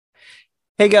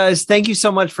Hey guys, thank you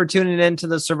so much for tuning in to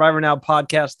the Survivor Now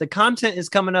podcast. The content is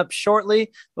coming up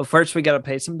shortly, but first we got to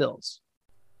pay some bills.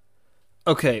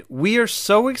 Okay, we are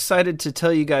so excited to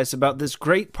tell you guys about this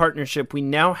great partnership we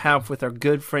now have with our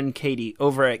good friend Katie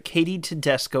over at Katie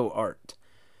Tedesco Art.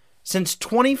 Since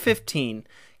 2015,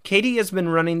 Katie has been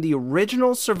running the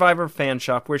original Survivor fan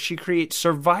shop where she creates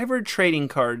Survivor trading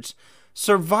cards,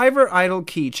 Survivor Idol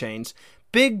keychains,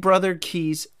 Big Brother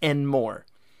keys, and more.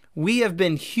 We have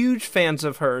been huge fans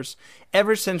of hers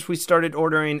ever since we started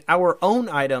ordering our own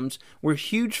items. We're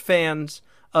huge fans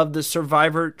of the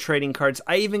Survivor trading cards.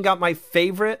 I even got my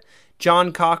favorite,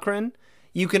 John Cochran.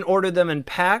 You can order them in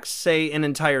packs, say an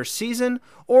entire season,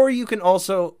 or you can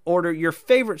also order your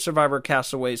favorite Survivor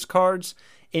Castaways cards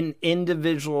in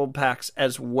individual packs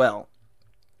as well.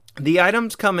 The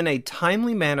items come in a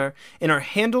timely manner and are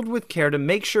handled with care to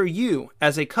make sure you,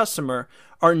 as a customer,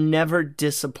 are never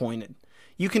disappointed.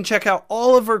 You can check out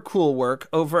all of her cool work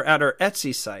over at our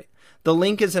Etsy site. The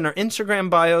link is in our Instagram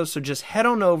bio, so just head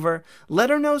on over, let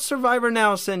her know Survivor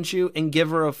Now sent you, and give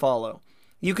her a follow.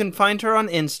 You can find her on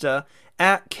Insta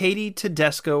at Katie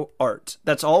Tedesco Art.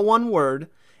 That's all one word,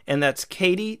 and that's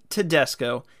Katie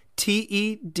Tedesco,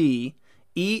 Tedesco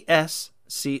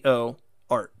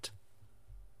Art.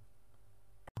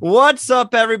 What's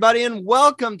up, everybody, and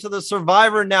welcome to the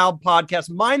Survivor Now podcast.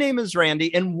 My name is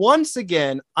Randy, and once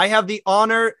again, I have the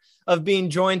honor of being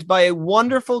joined by a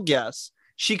wonderful guest.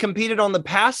 She competed on the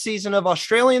past season of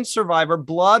Australian Survivor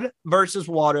Blood versus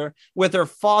Water with her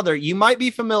father. You might be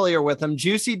familiar with him,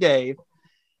 Juicy Dave,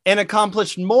 and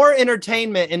accomplished more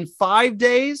entertainment in 5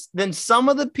 days than some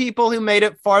of the people who made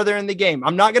it farther in the game.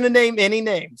 I'm not going to name any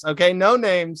names, okay? No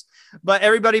names. But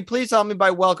everybody, please help me by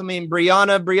welcoming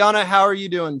Briana. Briana, how are you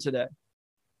doing today?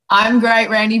 I'm great,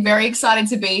 Randy. Very excited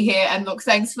to be here. And look,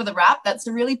 thanks for the wrap. That's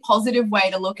a really positive way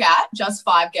to look at just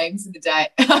 5 games in the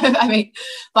day.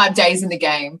 5 days in the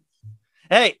game.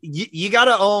 Hey, you got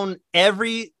to own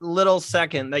every little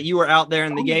second that you were out there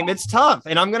in the game. It's tough.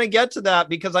 And I'm going to get to that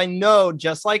because I know,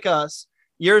 just like us,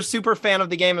 you're a super fan of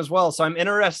the game as well. So I'm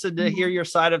interested to hear your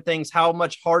side of things, how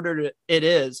much harder it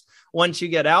is once you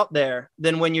get out there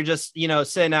than when you're just,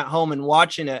 sitting at home and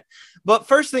watching it. But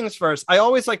first things first, I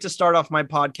always like to start off my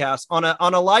podcast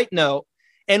on a light note.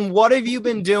 And what have you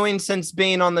been doing since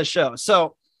being on the show?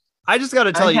 So I just got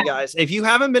to tell you guys, if you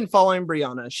haven't been following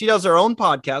Briana, she does her own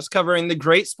podcast covering the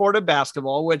great sport of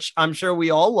basketball, which I'm sure we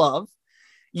all love.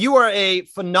 You are a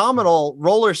phenomenal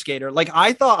roller skater. Like,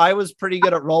 I thought I was pretty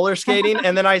good at roller skating.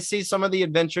 And then I see some of the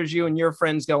adventures you and your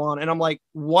friends go on. And I'm like,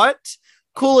 what?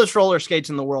 Coolest roller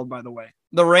skates in the world, by the way.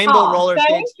 The rainbow roller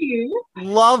skates. You.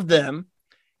 Love them.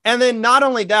 And then not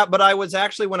only that, but I was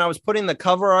actually, when I was putting the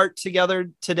cover art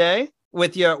together today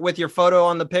with your photo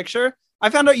on the picture, I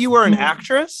found out you were an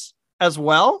actress as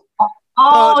well.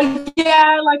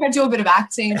 Yeah, like I do a bit of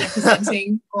acting,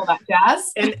 presenting, all that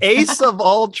jazz. An ace of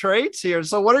all trades here.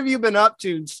 So what have you been up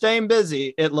to? Staying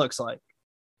busy, it looks like.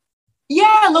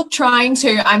 Yeah, look, trying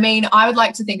to. I mean, I would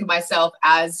like to think of myself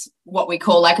as what we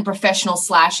call like a professional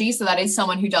slashy. So that is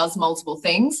someone who does multiple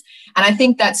things. And I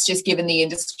think that's just given the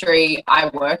industry I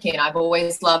work in. I've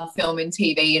always loved film and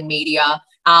TV and media.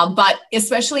 But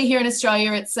especially here in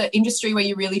Australia, it's an industry where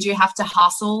you really do have to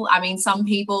hustle. I mean, some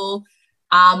people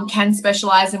can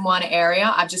specialize in one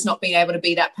area. I've just not been able to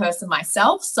be that person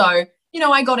myself. So,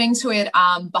 I got into it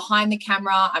behind the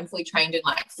camera. I'm fully trained in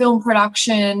like film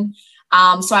production.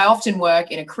 So I often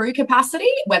work in a crew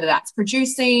capacity, whether that's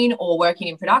producing or working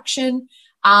in production.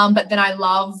 But then I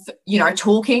love,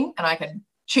 talking, and I can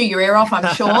chew your ear off,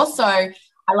 I'm sure. So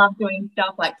I love doing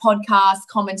stuff like podcasts,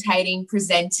 commentating,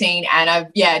 presenting, and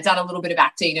I've, done a little bit of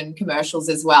acting and commercials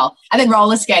as well. And then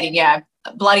roller skating,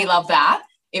 bloody love that.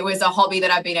 It was a hobby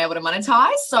that I've been able to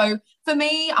monetize. So for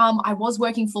me, I was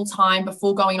working full-time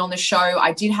before going on the show.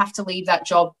 I did have to leave that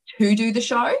job to do the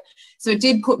show. So it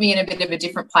did put me in a bit of a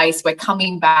different place where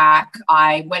coming back,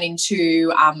 I went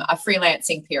into a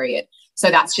freelancing period.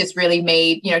 So that's just really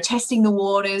me, testing the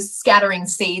waters, scattering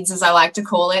seeds, as I like to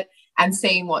call it, and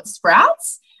seeing what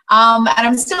sprouts. And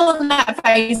I'm still in that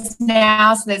phase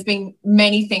now. So there's been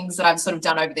many things that I've sort of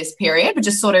done over this period, but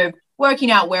just sort of working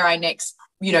out where I next,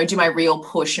 do my real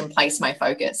push and place my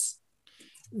focus.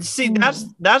 See,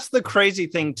 that's the crazy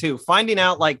thing too. Finding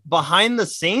out like behind the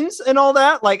scenes and all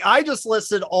that. Like, I just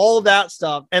listed all that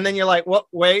stuff, and then you're like, "What?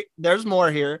 Wait, there's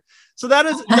more here." So that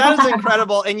is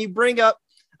incredible. And you bring up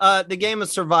the game of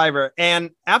Survivor,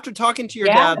 and after talking to your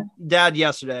dad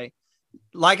yesterday,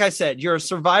 like I said, you're a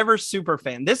Survivor super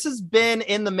fan. This has been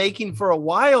in the making for a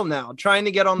while now, trying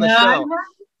to get on the show.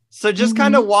 So just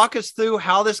kind of walk us through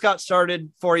how this got started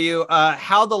for you,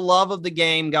 how the love of the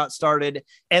game got started,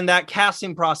 and that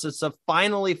casting process of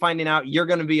finally finding out you're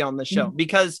going to be on the show.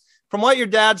 Because from what your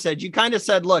dad said, you kind of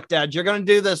said, look, Dad, you're going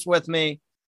to do this with me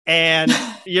and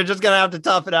you're just going to have to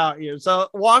tough it out here. So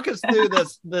walk us through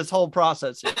this whole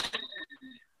process here.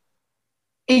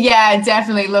 Yeah,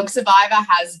 definitely. Look, Survivor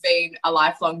has been a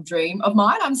lifelong dream of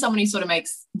mine. I'm someone who sort of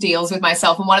makes deals with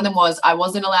myself. And one of them was I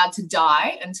wasn't allowed to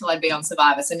die until I'd be on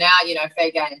Survivor. So now,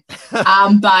 fair game.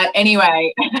 But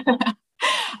anyway,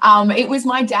 it was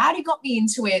my dad who got me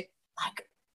into it like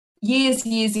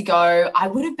years ago. I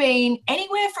would have been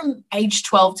anywhere from age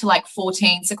 12 to like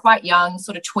 14. So quite young,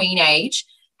 sort of tween age.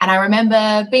 And I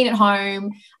remember being at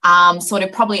home, sort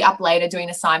of probably up later doing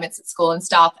assignments at school and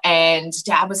stuff. And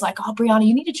Dad was like, oh, Briana,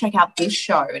 you need to check out this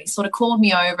show. And he sort of called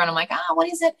me over and I'm like, what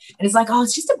is it? And he's like, oh,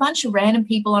 it's just a bunch of random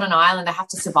people on an island that have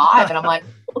to survive. And I'm like,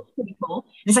 oh, that's pretty cool.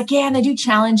 And he's like, yeah, and they do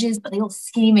challenges, but they all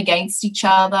scheme against each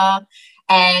other.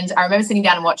 And I remember sitting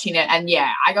down and watching it. And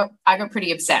yeah, I got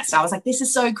pretty obsessed. I was like, this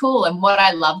is so cool. And what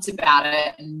I loved about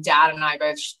it, and Dad and I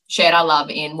both shared our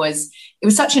love in, was it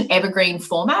was such an evergreen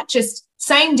format, just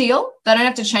same deal. They don't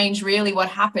have to change really what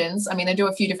happens. I mean, they do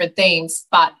a few different themes,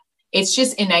 but it's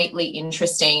just innately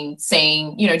interesting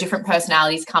seeing, different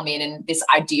personalities come in and this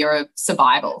idea of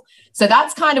survival. So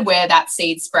that's kind of where that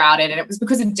seed sprouted. And it was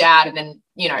because of Dad. And then,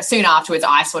 soon afterwards,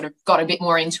 I sort of got a bit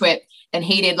more into it than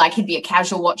he did. Like he'd be a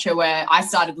casual watcher where I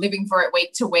started living for it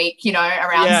week to week,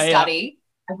 around study.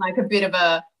 And like a bit of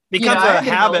a, becomes a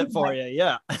habit for you.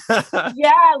 Yeah. Yeah,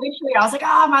 literally. I was like,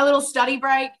 my little study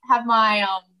break, have my,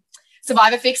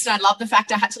 Survivor fixed, and I love the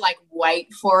fact I had to like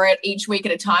wait for it each week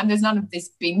at a time. There's none of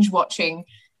this binge watching,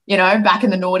 back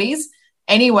in the noughties.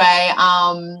 Anyway,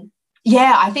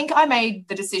 I think I made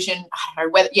the decision, I don't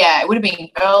know whether, it would have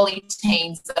been early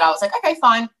teens that I was like, okay,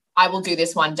 fine, I will do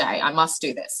this one day. I must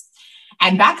do this.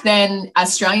 And back then,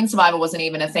 Australian Survivor wasn't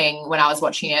even a thing when I was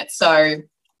watching it. So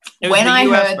when I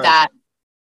heard that,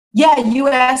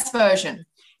 US version.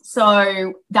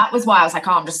 So that was why I was like,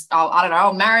 I don't know,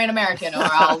 I'll marry an American or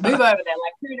I'll move over there.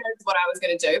 Like, who knows what I was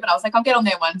going to do? But I was like, I'll get on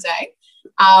there one day.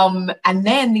 And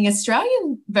then the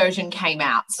Australian version came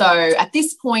out. So at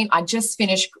this point, I just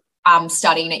finished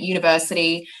studying at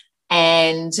university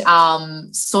and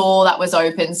saw that was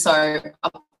open. So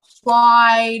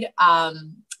applied,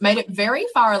 made it very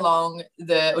far along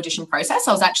the audition process.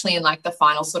 I was actually in like the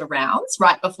final sort of rounds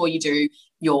right before you do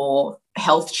your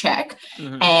health check.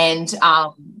 And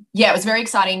it was very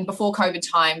exciting. Before COVID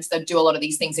times, they'd do a lot of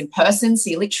these things in person. So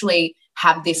you literally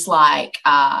have this like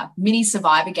mini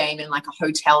Survivor game in like a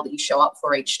hotel that you show up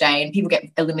for each day, and people get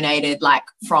eliminated like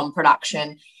from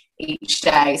production each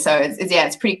day. So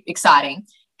it's pretty exciting.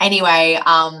 Anyway,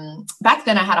 back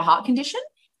then I had a heart condition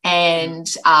and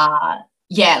I've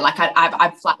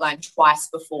flatlined twice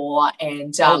before,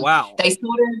 and wow. They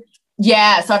sort of,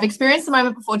 so I've experienced the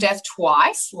moment before death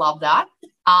twice. Love that.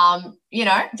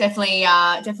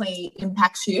 Definitely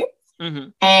impacts you.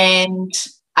 And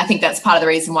I think that's part of the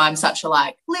reason why I'm such a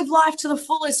live life to the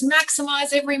fullest,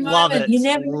 maximize every moment. Love it. You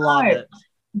never Love know. It.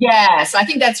 Yeah, so I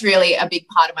think that's really a big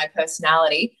part of my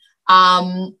personality.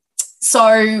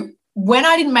 So when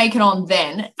I didn't make it on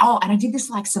then, and I did this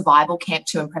like survival camp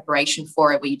too in preparation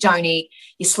for it, where you don't eat,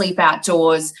 you sleep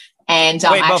outdoors. And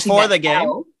wait, before the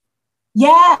game?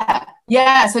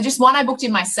 Yeah. So just one I booked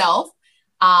in myself.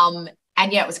 And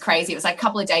it was crazy. It was like a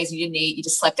couple of days you didn't eat, you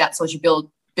just slept outdoors, you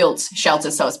built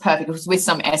shelters. So it was perfect. It was with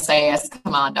some SAS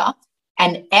commander.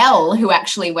 And Elle, who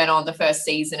actually went on the first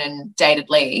season and dated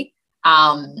Lee,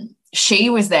 she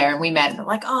was there and we met, and I'm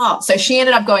like, so she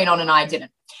ended up going on and I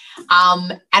didn't.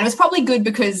 And it was probably good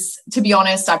because, to be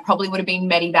honest, I probably would have been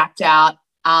medevaced out.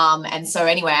 And so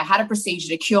anyway, I had a procedure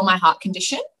to cure my heart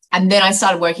condition, and then I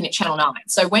started working at Channel 9.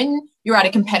 So when you're at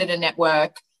a competitor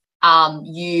network,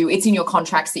 it's in your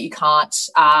contracts that you can't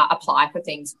apply for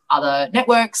things other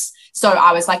networks. So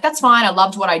I was like, that's fine. I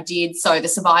loved what I did. So the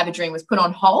Survivor dream was put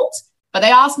on hold, but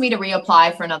they asked me to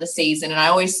reapply for another season, and I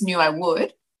always knew I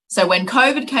would. So when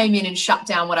COVID came in and shut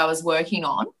down what I was working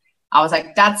on, I was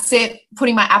like, that's it,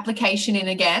 putting my application in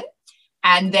again.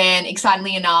 And then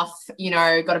excitingly enough,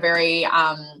 got a very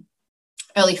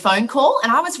early phone call.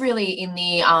 And I was really in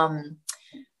the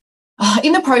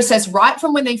process right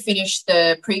from when they finished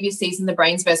the previous season, The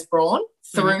Brains vs. Brawn,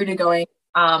 through to going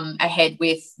ahead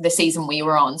with the season we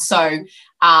were on. So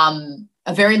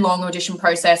a very long audition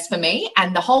process for me.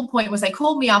 And the whole point was they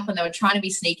called me up and they were trying to be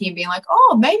sneaky and being like,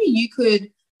 maybe you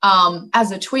could,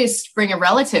 as a twist, bring a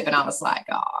relative. And I was like,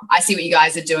 I see what you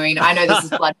guys are doing. I know this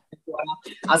is blood.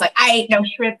 I was like, no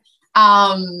shrimp.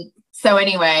 So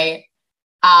anyway,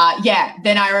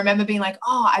 then I remember being like,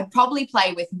 oh, I'd probably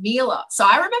play with Mila. So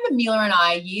I remember Mila and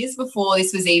I, years before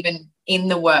this was even in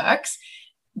the works,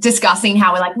 discussing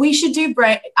how we're like, we should do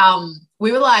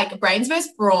we were like brains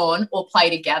versus brawn or play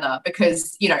together,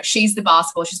 because, you know, she's the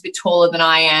basketball, she's a bit taller than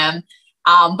I am.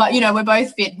 But, you know, we're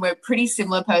both fit and we're pretty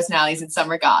similar personalities in some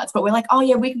regards. But we're like, oh,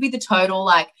 yeah, we could be the total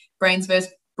like brains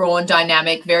versus brawn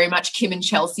dynamic, very much Kim and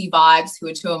Chelsea vibes, who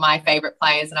are two of my favorite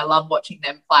players, and I love watching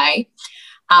them play.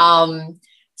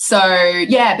 So,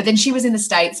 yeah, but then she was in the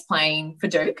States playing for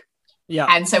Duke. Yeah.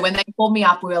 And so when they called me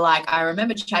up, we were like, I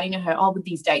remember chatting to her, oh, would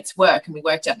these dates work? And we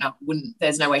worked out, no, wouldn't.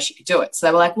 There's no way she could do it. So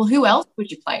they were like, well, who else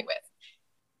would you play with?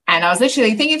 And I was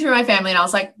literally thinking through my family, and I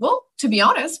was like, well, to be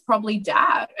honest, probably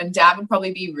Dad. And Dad would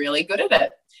probably be really good at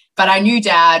it. But I knew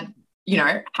Dad, you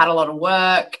know, had a lot of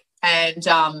work, and,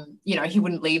 you know, he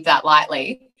wouldn't leave that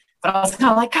lightly. But I was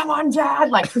kind of like, come on,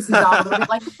 Dad, like twist his arm a little bit,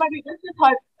 like, let's just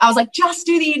hope. I was like, just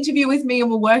do the interview with me and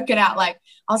we'll work it out. Like,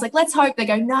 I was like, let's hope. They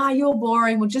go, nah, you're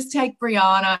boring. We'll just take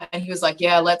Briana. And he was like,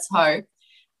 yeah, let's hope.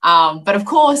 But of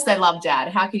course they love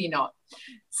Dad. How could you not?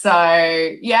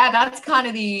 So yeah, that's kind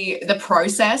of the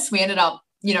process. We ended up,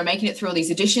 you know, making it through all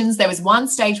these auditions. There was one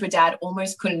stage where Dad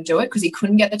almost couldn't do it because he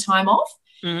couldn't get the time off.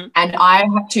 Mm-hmm. And I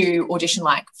had to audition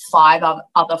like 5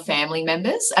 other family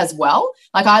members as well.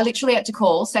 Like I literally had to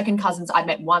call second cousins I'd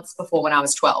met once before when I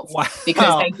was 12. Wow.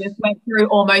 Because they just went through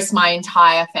almost my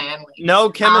entire family.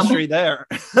 No chemistry there.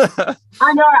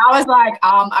 I know. I was like,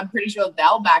 I'm pretty sure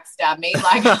they'll backstab me.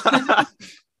 Like,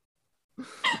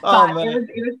 but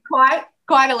it was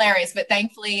quite hilarious. But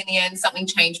thankfully, in the end, something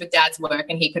changed with Dad's work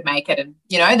and he could make it. And,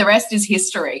 you know, the rest is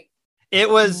history. It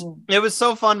was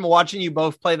so fun watching you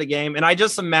both play the game. And I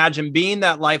just imagine being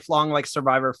that lifelong like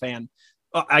Survivor fan.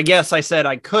 I guess I said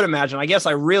I could imagine. I guess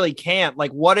I really can't.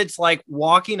 Like what it's like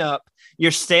walking up,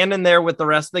 you're standing there with the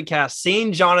rest of the cast,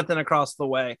 seeing Jonathan across the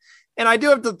way. And I do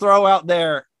have to throw out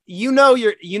there, you know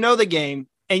the game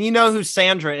and you know who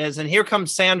Sandra is. And here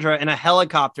comes Sandra in a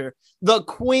helicopter, the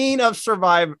queen of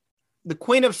Survivor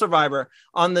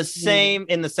on the same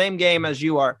in the same game as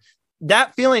you are.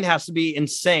 That feeling has to be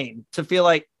insane to feel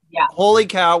like, holy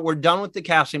cow, we're done with the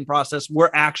casting process. We're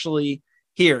actually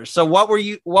here. So what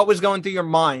was going through your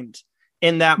mind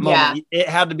in that moment? It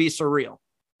had to be surreal.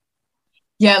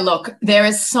 Yeah, look, there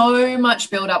is so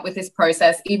much build up with this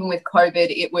process. Even with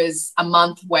COVID, it was a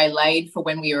month waylaid for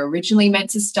when we were originally meant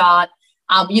to start.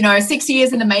 6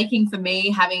 years in the making for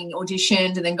me, having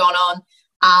auditioned and then gone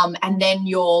on. And then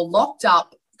you're locked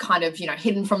up, kind of,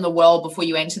 hidden from the world before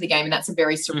you enter the game. And that's a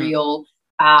very surreal,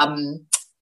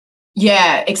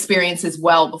 experience as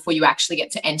well before you actually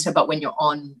get to enter, but when you're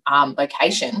on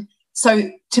location.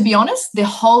 So to be honest, the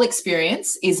whole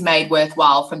experience is made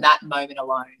worthwhile from that moment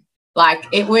alone. Like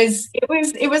it was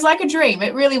like a dream.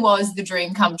 It really was the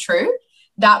dream come true.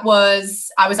 I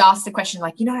was asked the question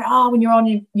like, when you're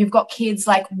on, you've got kids,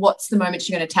 like what's the moment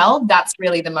you're going to tell? That's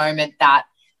really the moment that,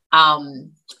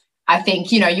 I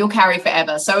think, you'll carry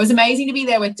forever. So it was amazing to be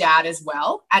there with Dad as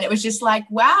well. And it was just like,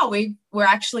 wow, we're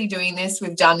actually doing this.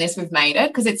 We've done this. We've made it,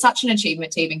 because it's such an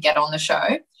achievement to even get on the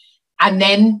show. And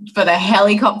then for the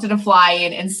helicopter to fly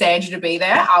in and Sandra to be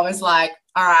there, I was like,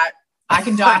 all right, I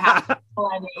can die happy.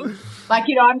 Like,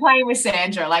 I'm playing with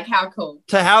Sandra. Like, how cool.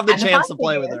 To have the chance to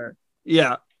play with her.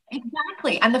 Yeah.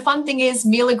 Exactly. And the fun thing is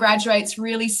Mila graduates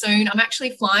really soon. I'm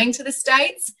actually flying to the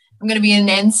States. I'm going to be in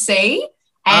NC.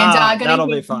 And going to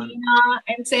be fun. Nina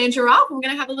and Sandra up. We're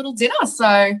going to have a little dinner.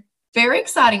 So very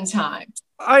exciting time.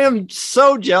 I am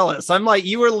so jealous. I'm like,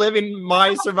 you are living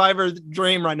my Survivor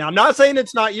dream right now. I'm not saying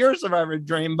it's not your Survivor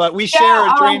dream, but we share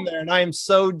a dream there. And I am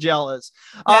so jealous.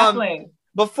 Definitely.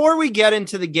 Before we get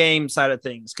into the game side of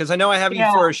things, because I know I have you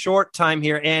for a short time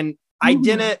here, and I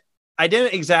didn't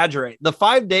exaggerate. The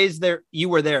 5 days you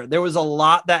were there was a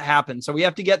lot that happened. So we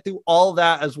have to get through all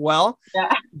that as well.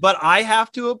 Yeah. But I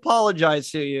have to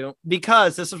apologize to you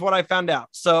because this is what I found out.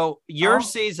 So your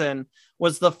season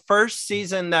was the first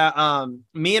season that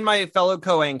me and my fellow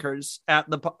co-anchors at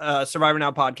the Survivor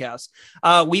Now podcast,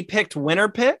 we picked winner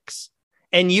picks,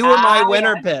 and you were my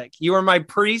winner pick. You were my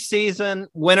preseason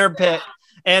winner pick.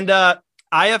 And I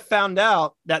have found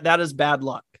out that is bad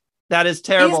luck. That is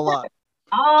terrible luck.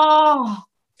 Oh,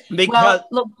 because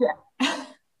look,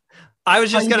 I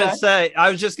was just going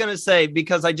to say,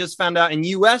 because I just found out in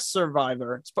US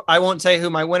Survivor, I won't say who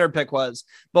my winner pick was,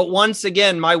 but once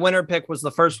again, my winner pick was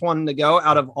the first one to go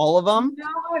out of all of them.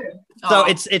 No. So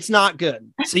it's not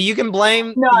good. So you can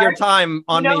blame your time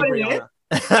on me, Briana.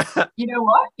 You know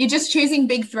what? You're just choosing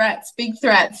big threats.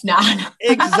 Nah.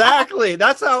 Exactly.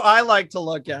 That's how I like to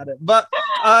look at it. But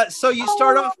so you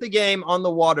start off the game on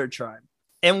the water tribe.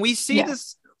 And we see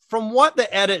this from what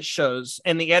the edit shows,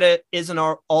 and the edit isn't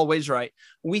always right,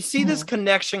 we see this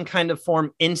connection kind of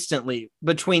form instantly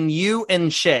between you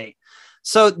and Shay.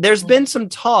 So there's been some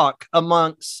talk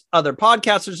amongst other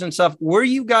podcasters and stuff. Were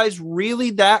you guys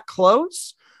really that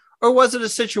close? Or was it a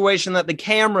situation that the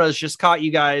cameras just caught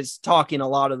you guys talking a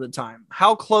lot of the time?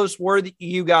 How close were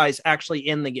you guys actually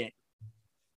in the game?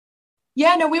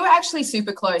 Yeah, no, we were actually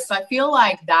super close. So I feel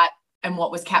like that and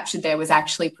what was captured there was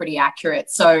actually pretty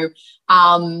accurate. So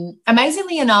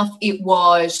amazingly enough, it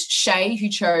was Shay who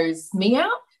chose me out.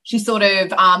 She sort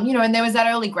of, and there was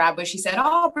that early grab where she said,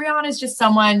 oh, Briana's just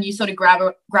someone you sort of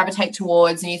gravitate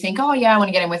towards and you think, oh, yeah, I want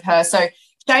to get in with her. So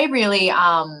Shay really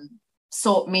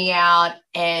sought me out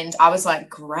and I was like,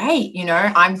 great.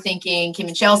 I'm thinking Kim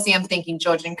and Chelsea. I'm thinking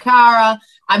George and Cara.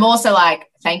 I'm also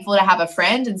like thankful to have a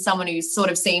friend and someone who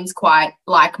sort of seems quite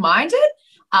like-minded.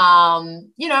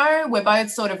 We're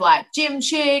both sort of like gym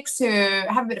chicks who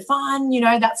have a bit of fun,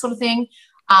 that sort of thing.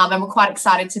 And we're quite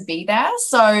excited to be there.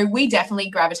 So we definitely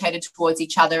gravitated towards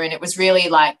each other. And it was really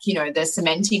like, the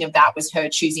cementing of that was her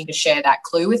choosing to share that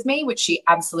clue with me, which she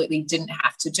absolutely didn't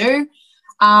have to do.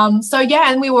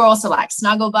 And we were also like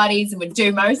snuggle buddies and would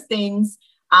do most things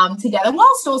together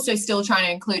whilst also still trying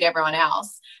to include everyone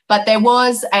else. But there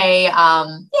was a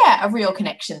real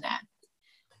connection there.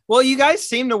 Well, you guys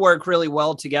seem to work really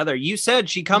well together. You said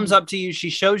she comes up to you, she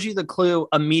shows you the clue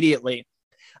immediately.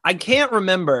 I can't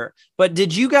remember, but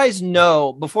did you guys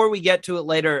know, before we get to it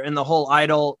later in the whole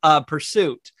idol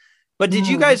pursuit, but did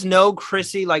you guys know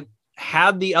Chrissy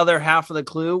had the other half of the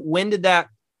clue? When did that,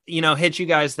 hit you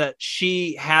guys that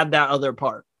she had that other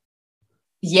part?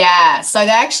 Yeah, so they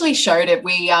actually showed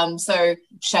it. So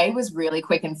Shay was really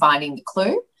quick in finding the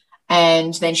clue.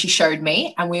 And then she showed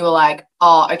me and we were like,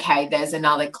 oh, okay, there's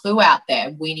another clue out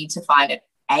there. We need to find it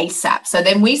ASAP. So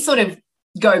then we sort of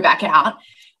go back out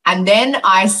and then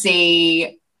I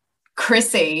see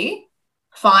Chrissy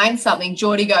find something.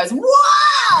 Geordie goes,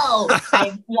 wow,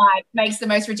 and makes the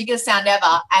most ridiculous sound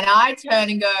ever. And I turn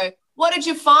and go, what did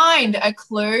you find? A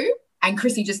clue? And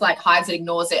Chrissy just hides it,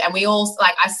 ignores it. And we all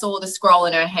I saw the scroll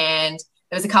in her hand.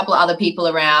 There was a couple of other people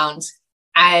around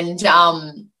and,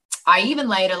 I even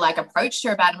later approached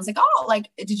her about it and was like, oh,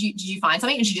 did you find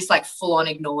something? And she just full on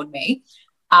ignored me.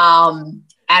 And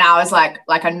I was like,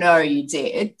 I know you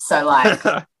did. So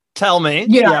tell me.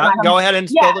 Go ahead and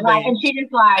spill the beans. And she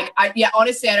just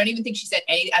honestly, I don't even think she said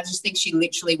anything. I just think she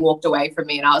literally walked away from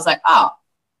me and I was like, oh.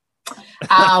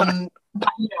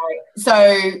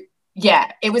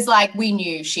 It was we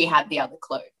knew she had the other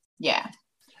clue. Yeah.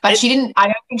 But she didn't, I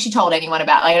don't think she told anyone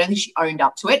about it. I don't think she owned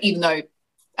up to it, even though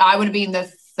I would have been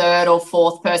the third or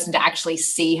fourth person to actually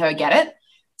see her get it.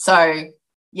 So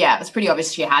yeah, it was pretty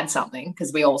obvious she had something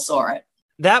because we all saw it.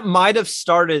 That might have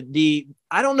started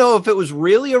I don't know if it was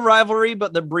really a rivalry,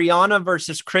 but the Briana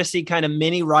versus Chrissy kind of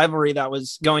mini rivalry that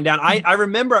was going down. I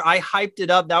remember I hyped it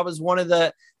up. That was one of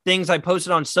the things I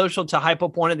posted on social to hype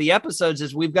up one of the episodes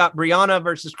is we've got Briana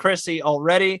versus Chrissy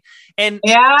already. And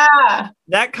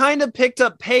that kind of picked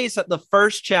up pace at the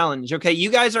first challenge. Okay. You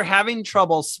guys are having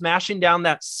trouble smashing down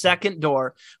that second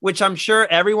door, which I'm sure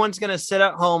everyone's going to sit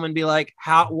at home and be like,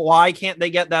 why can't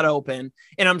they get that open?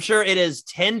 And I'm sure it is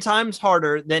 10 times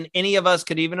harder than any of us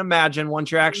could even imagine once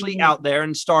you're actually out there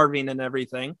and starving and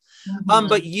everything.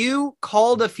 But you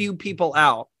called a few people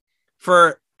out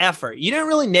for effort. You didn't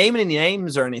really name any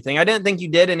names or anything. I didn't think you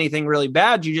did anything really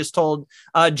bad. You just told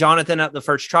Jonathan at the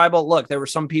first tribal, look, there were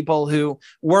some people who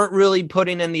weren't really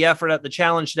putting in the effort at the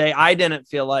challenge today. I didn't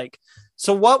feel like.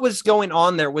 So what was going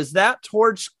on there? Was that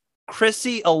towards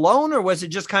Chrissy alone, or was it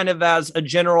just kind of as a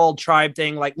general tribe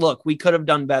thing? Look, we could have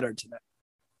done better today.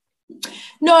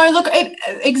 No, look,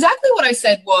 exactly what I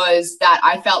said was that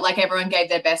I felt like everyone gave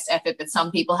their best effort, but some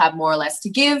people have more or less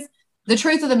to give. The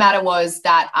truth of the matter was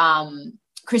that,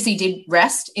 Chrissy did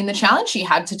rest in the challenge. She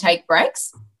had to take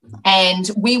breaks. And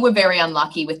we were very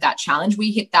unlucky with that challenge.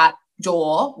 We hit that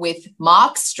door with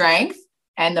Mark's strength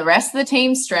and the rest of the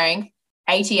team's strength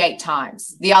 88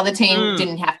 times. The other team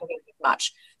didn't have to hit as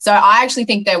much. So I actually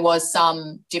think there was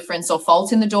some difference or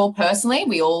fault in the door personally.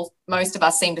 Most of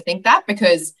us seem to think that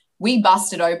because we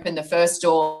busted open the first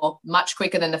door much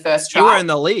quicker than the first try. You were in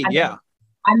the lead,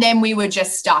 And then we were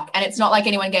just stuck. And it's not like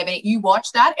anyone gave any. You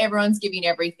watch that, everyone's giving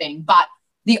everything. But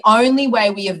the only way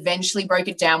we eventually broke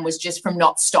it down was just from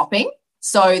not stopping.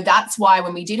 So that's why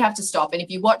when we did have to stop, and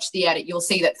if you watch the edit, you'll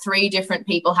see that 3 different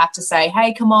people have to say,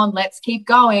 hey, come on, let's keep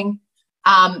going.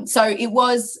 So it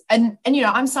was, and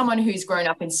I'm someone who's grown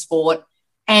up in sport.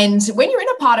 And when you're in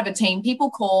a part of a team, people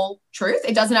call truth.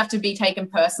 It doesn't have to be taken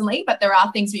personally, but there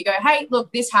are things where you go, hey,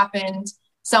 look, this happened.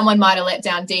 someone might have let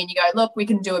down Dean. You go, look, we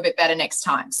can do a bit better next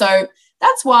time. So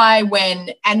that's why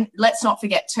and let's not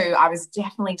forget too, I was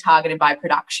definitely targeted by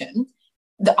production.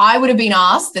 I would have been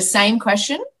asked the same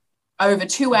question over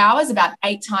 2 hours about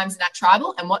 8 times in that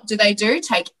tribal. And what do?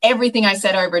 Take everything I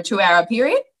said over a 2-hour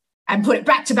period and put it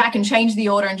back to back and change the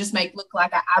order and just make it look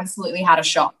like I absolutely had a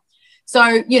shot.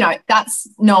 So, that's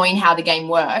knowing how the game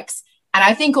works. And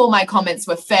I think all my comments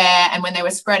were fair. And when they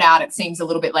were spread out, it seems a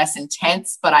little bit less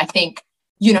intense. But I think,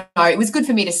 it was good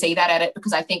for me to see that edit,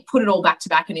 because I think put it all back to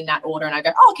back and in that order. And I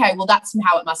go, oh, okay, well, that's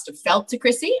how it must have felt to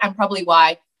Chrissy, and probably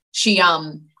why she,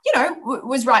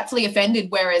 was rightfully offended.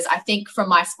 Whereas I think from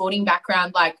my sporting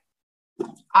background, like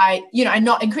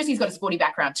and Chrissy's got a sporty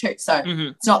background too. So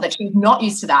It's not that she's not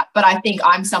used to that. But I think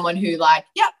I'm someone who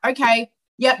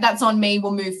that's on me.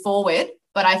 We'll move forward.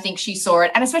 But I think she saw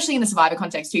it, and especially in the Survivor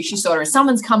context too, she saw it as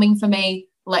someone's coming for me,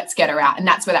 let's get her out. And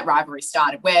that's where that rivalry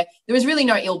started, where there was really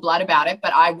no ill blood about it.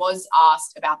 But I was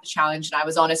asked about the challenge, and I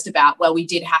was honest about, well, we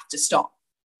did have to stop.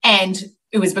 And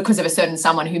it was because of a certain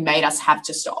someone who made us have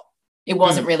to stop. It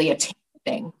wasn't really a team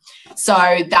thing. So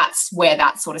that's where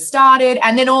that sort of started.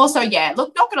 And then also, not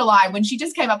going to lie, when she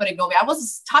just came up and ignored me, I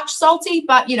was a touch salty,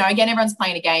 but, again, everyone's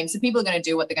playing a game. So people are going to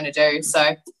do what they're going to do.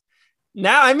 So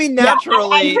now,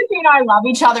 naturally. And Chrissy and I love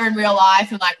each other in real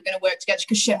life, and we're going to work together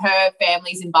because her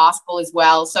family's in basketball as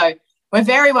well. So we're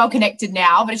very well connected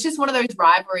now, but it's just one of those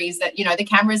rivalries that, the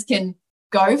cameras can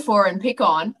go for and pick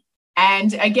on.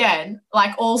 And again,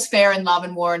 all's fair in love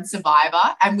and war and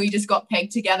Survivor, and we just got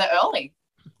pegged together early.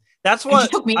 That's what she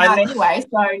took me out anyway,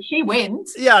 so she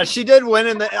wins. Yeah, she did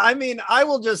win. I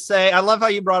will just say, I love how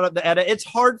you brought up the edit. It's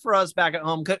hard for us back at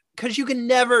home because you can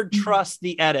never trust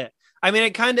the edit.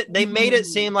 They made it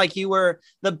seem like you were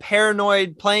the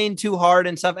paranoid playing too hard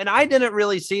and stuff. And I didn't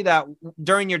really see that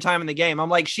during your time in the game. I'm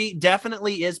like, she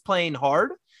definitely is playing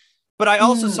hard, but I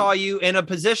also saw you in a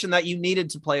position that you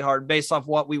needed to play hard based off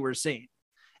what we were seeing.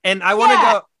 And I want to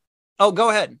go. Oh,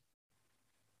 go ahead.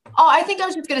 Oh, I think I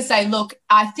was just going to say, look,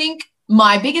 I think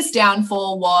my biggest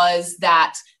downfall was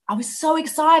that I was so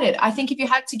excited. I think if you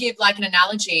had to give an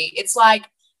analogy, it's like,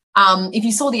 if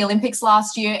you saw the Olympics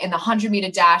last year in the 100-meter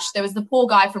dash, there was the poor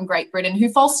guy from Great Britain who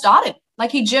false started.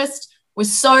 He just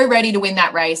was so ready to win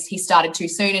that race. He started too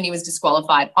soon and he was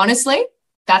disqualified. Honestly,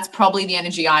 that's probably the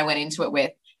energy I went into it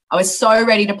with. I was so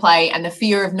ready to play, and the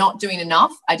fear of not doing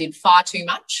enough, I did far too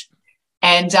much.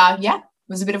 And it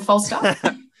was a bit of a false start.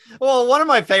 Well, one of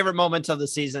my favorite moments of the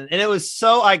season, and it was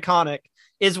so iconic,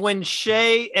 is when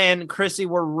Shay and Chrissy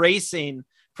were racing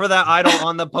for that idol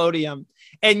on the podium.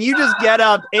 And you just get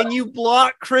up and you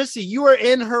block Chrissy. You are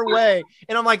in her way.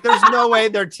 And I'm like, there's no way.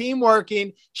 They're team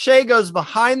working. Shay goes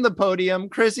behind the podium.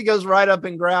 Chrissy goes right up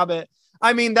and grab it.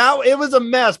 It was a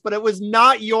mess, but it was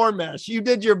not your mess. You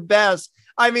did your best.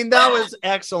 That was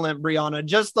excellent, Briana.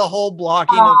 Just the whole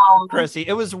blocking of Chrissy.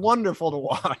 It was wonderful to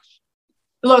watch.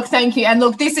 Look, thank you. And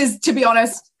look, this is, to be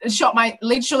honest,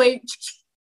 literally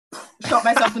shot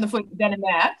myself in the foot then and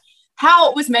there. How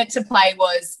it was meant to play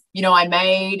was, I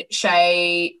made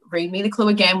Shay read me the clue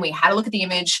again. We had a look at the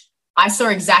image. I saw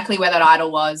exactly where that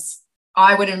idol was.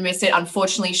 I would have missed it.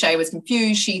 Unfortunately, Shay was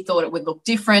confused. She thought it would look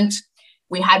different.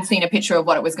 We had seen a picture of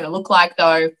what it was going to look like,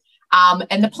 though.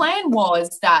 And the plan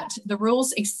was that the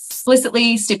rules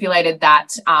explicitly stipulated that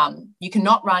you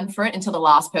cannot run for it until the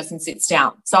last person sits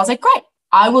down. So I was like, great.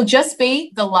 I will just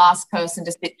be the last person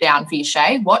to sit down for you,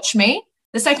 Shay. Watch me.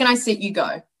 The second I sit, you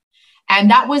go.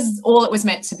 And that was all it was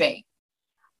meant to be.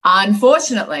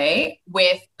 Unfortunately,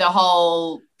 with the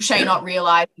whole Shay not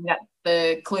realizing that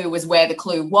the clue was where the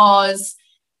clue was,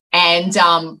 and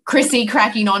Chrissy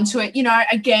cracking onto it,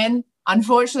 again,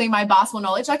 unfortunately, my basketball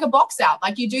knowledge, a box out.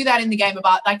 You do that in the game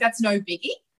about, that's no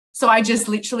biggie. So I just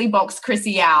literally boxed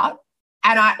Chrissy out.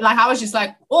 And I was just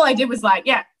all I did was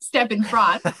step in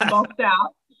front, box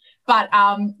out. But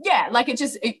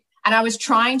and I was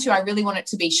trying to, I really want it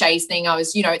to be Shay's thing. I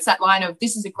was, it's that line of,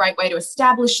 this is a great way to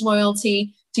establish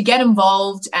loyalty, to get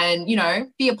involved and,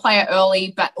 be a player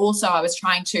early. But also I was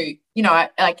trying to,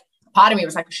 part of me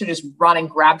was I should have just run and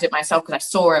grabbed it myself because I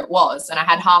saw where it was. And I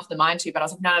had half the mind to, but I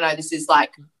was like, no, this is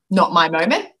not my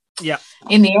moment. Yeah.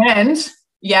 In the end,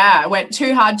 I went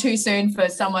too hard too soon for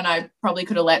someone I probably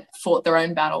could have fought their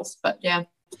own battles. But yeah.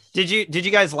 Did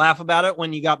you guys laugh about it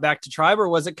when you got back to Tribe, or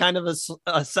was it kind of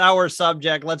a sour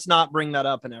subject? Let's not bring that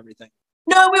up and everything.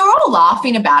 No, we were all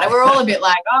laughing about it. We were all a bit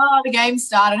the game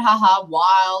started, haha,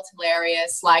 wild,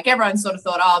 hilarious. Everyone sort of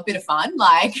thought, a bit of fun,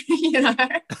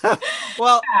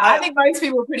 Well, I think most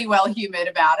people were pretty well humored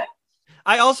about it.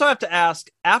 I also have to ask,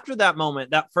 after that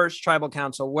moment, that first tribal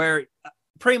council where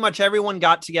pretty much everyone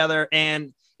got together,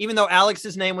 and even though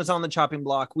Alex's name was on the chopping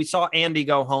block, we saw Andy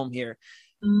go home here.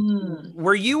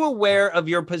 Were you aware of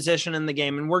your position in the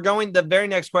game? And the very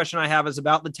next question I have is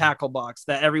about the tackle box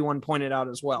that everyone pointed out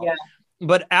as well. Yeah.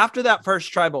 But after that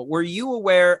first tribal, were you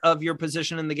aware of your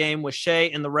position in the game with Shay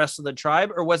and the rest of the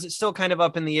tribe, or was it still kind of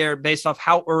up in the air based off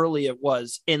how early it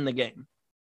was in the game?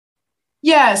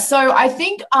 Yeah, so I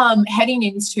think heading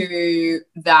into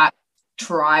that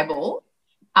tribal,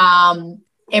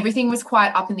 everything was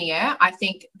quite up in the air. I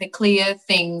think the clear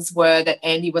things were that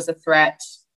Andy was a threat.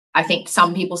 I think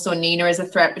some people saw Nina as a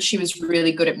threat, but she was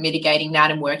really good at mitigating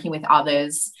that and working with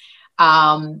others.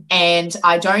 And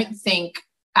I don't think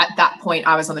at that point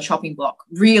I was on the chopping block.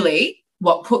 Really,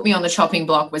 what put me on the chopping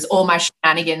block was all my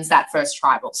shenanigans that first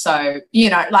tribal. So,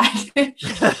 like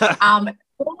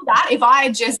all that, if I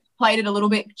had just played it a little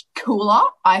bit cooler,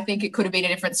 I think it could have been a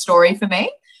different story for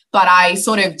me. But I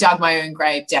sort of dug my own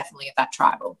grave definitely at that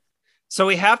tribal. So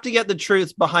we have to get the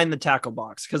truth behind the tackle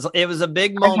box because it was a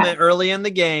big moment early in the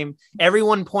game.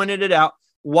 Everyone pointed it out.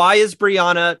 Why is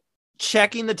Briana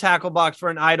checking the tackle box for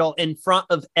an idol in front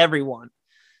of everyone?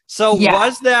 So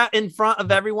was that in front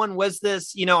of everyone? Was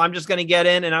this, I'm just going to get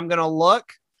in and I'm going to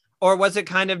look? Or was it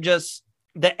kind of just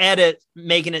the edit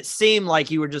making it seem like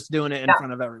you were just doing it in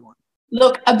front of everyone?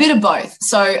 Look, a bit of both.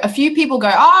 So a few people go,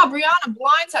 Briana,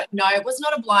 blindside. No, it was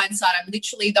not a blindside. I'm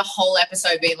literally the whole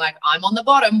episode being like, I'm on the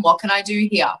bottom. What can I do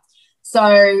here?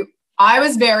 So I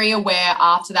was very aware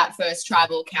after that first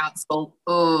tribal council,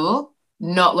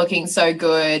 not looking so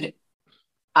good.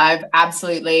 I've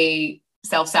absolutely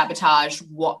self-sabotaged.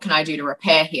 What can I do to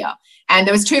repair here? And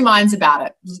there was two minds about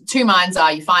it. Two minds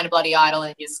are you find a bloody idol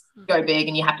and you just go big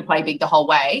and you have to play big the whole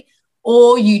way.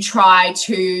 Or you try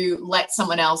to let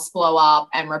someone else blow up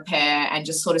and repair and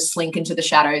just sort of slink into the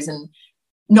shadows and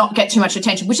not get too much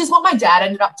attention, which is what my dad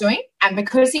ended up doing. And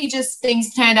because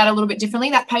things turned out a little bit differently,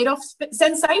 that paid off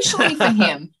sensationally for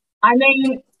him. I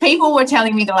mean, people were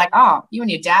telling me, they're like, you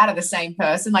and your dad are the same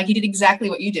person. Like, he did exactly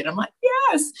what you did. I'm like,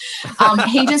 yes.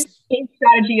 His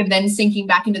strategy of then sinking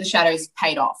back into the shadows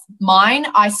paid off. Mine,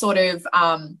 I sort of,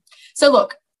 so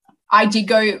look, I did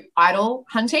go idol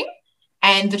hunting.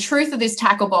 And the truth of this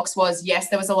tackle box was, yes,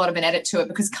 there was a lot of an edit to it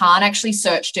because Khan actually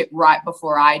searched it right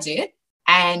before I did.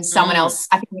 And someone else,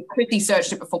 I think Chrissy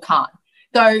searched it before Khan.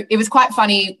 So it was quite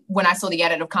funny when I saw the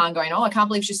edit of Khan going, I can't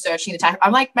believe she's searching the tackle.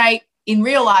 I'm like, mate, in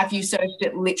real life, you searched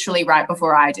it literally right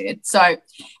before I did. So,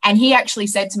 and he actually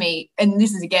said to me, and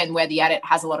this is again where the edit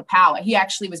has a lot of power. He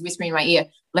actually was whispering in my ear,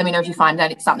 let me know if you find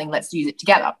something, let's use it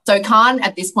together. So Khan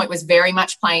at this point was very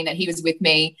much playing that he was with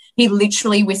me. He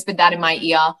literally whispered that in my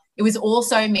ear. It was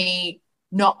also me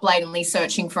not blatantly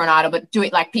searching for an idol, but do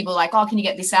it like people like, can you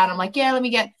get this out? I'm like, yeah, let me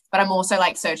get, but I'm also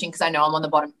like searching because I know I'm on the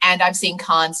bottom. And I've seen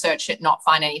Khan search it, not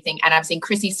find anything. And I've seen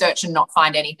Chrissy search and not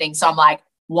find anything. So I'm like,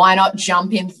 why not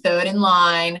jump in third in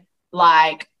line?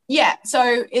 Like, yeah.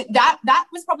 So that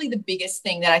was probably the biggest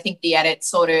thing that I think the edit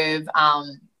sort of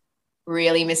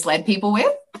really misled people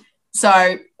with.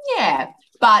 So yeah,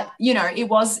 but it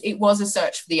was a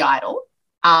search for the idol.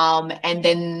 And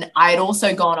then I had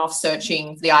also gone off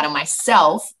searching for the idol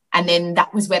myself. And then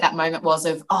that was where that moment was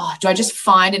of, do I just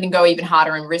find it and go even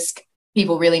harder and risk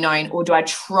people really knowing, or do I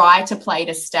try to play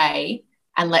to stay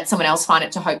and let someone else find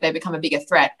it to hope they become a bigger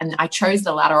threat? And I chose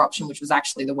the latter option, which was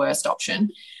actually the worst option.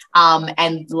 And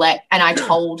I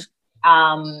told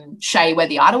Shay where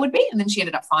the idol would be, and then she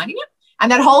ended up finding it.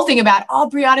 And that whole thing about,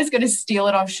 Briana's going to steal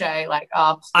it off Shay. Like,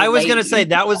 I was going to say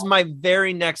that was my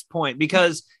very next point,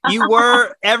 because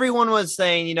everyone was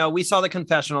saying, we saw the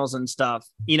confessionals and stuff,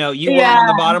 you were on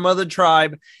the bottom of the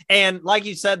tribe. And like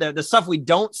you said there, the stuff we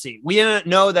don't see, we didn't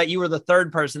know that you were the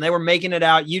third person. They were making it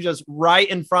out. You just right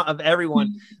in front of everyone.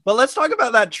 Mm-hmm. But let's talk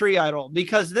about that tree idol,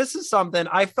 because this is something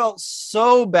I felt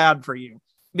so bad for you,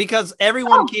 because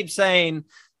everyone keeps saying,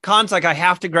 Khan's like, I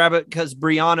have to grab it because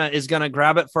Briana is going to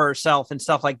grab it for herself and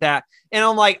stuff like that. And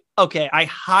I'm like, okay, I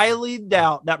highly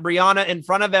doubt that Briana in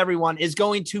front of everyone is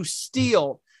going to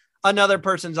steal another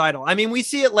person's idol. I mean, we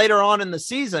see it later on in the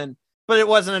season, but it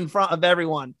wasn't in front of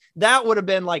everyone. That would have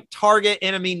been like target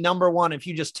enemy number one if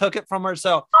you just took it from her.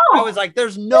 So I was like,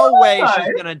 there's no way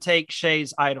she's going to take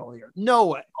Shay's idol here. No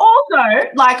way. Also,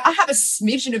 like, I have a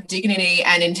smidgen of dignity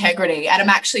and integrity, and I'm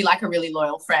actually like a really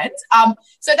loyal friend.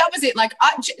 So that was it. Like,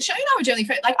 Shay and I were generally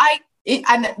friends. Like,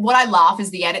 and what I laugh is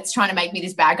the edit's trying to make me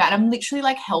this bad guy, and I'm literally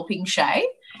like helping Shay.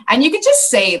 And you could just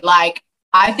see, like,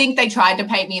 I think they tried to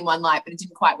paint me in one light, but it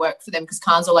didn't quite work for them, because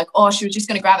Khan's all like, she was just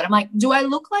going to grab it. I'm like, do I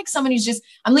look like someone who's just,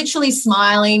 I'm literally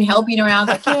smiling, helping around,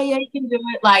 like, yeah, you can do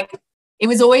it. Like, it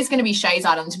was always going to be Shay's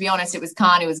idol. And to be honest, it was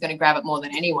Khan who was going to grab it more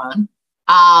than anyone.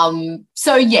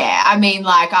 So yeah, I mean,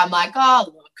 like, I'm like,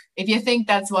 look, if you think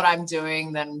that's what I'm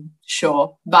doing, then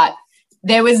sure. But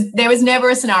there was never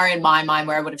a scenario in my mind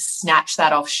where I would have snatched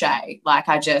that off Shay. Like,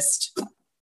 I just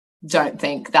don't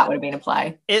think that would have been a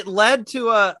play. It led to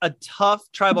a tough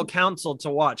tribal council to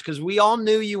watch because we all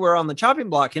knew you were on the chopping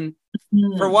block. And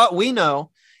for what we know,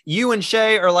 you and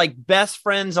Shay are like best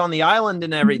friends on the island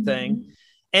and everything.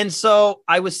 And so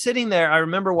I was sitting there. I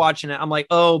remember watching it. I'm like,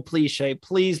 oh, please, Shay,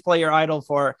 please play your idol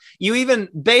for her. You even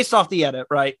based off the edit,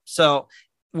 right? So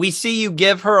we see you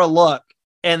give her a look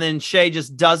and then Shay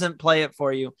just doesn't play it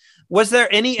for you. Was there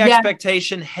any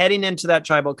expectation heading into that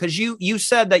tribal? Because you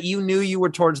said that you knew you were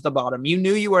towards the bottom. You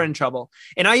knew you were in trouble.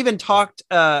 And I even talked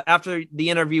after the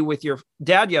interview with your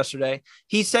dad yesterday.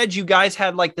 He said you guys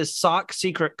had like this sock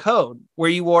secret code where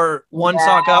you wore one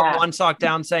sock up, one sock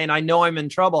down saying, I know I'm in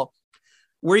trouble.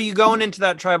 Were you going into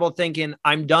that tribal thinking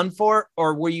I'm done for,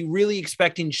 or were you really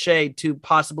expecting Shay to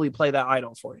possibly play that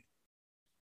idol for you?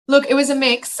 Look, it was a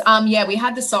mix. We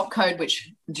had the sock code,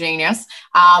 which genius.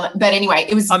 But anyway,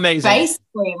 it was amazing.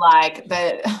 Basically like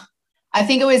I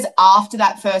think it was after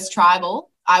that first tribal,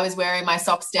 I was wearing my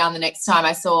socks down the next time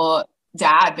I saw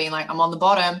Dad being like, I'm on the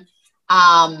bottom.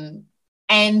 I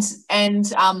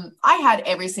had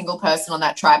every single person on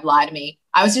that tribe lie to me.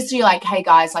 I was just really like, hey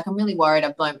guys, like, I'm really worried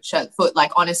I've blown my foot.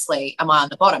 Like, honestly, am I on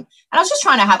the bottom? And I was just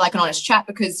trying to have like an honest chat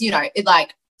because, you know,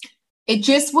 it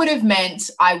just would have meant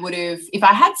I would have, if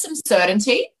I had some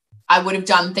certainty, I would have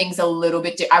done things a little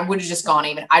bit. I would have just gone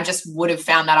even. I just would have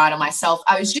found that idol myself.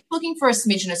 I was just looking for a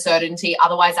smidgen of certainty.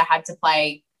 Otherwise, I had to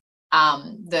play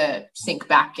the sink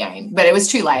back game. But it was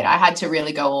too late. I had to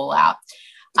really go all out.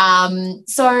 And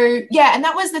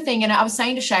that was the thing. And I was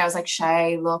saying to Shay, I was like,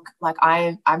 Shay, look, like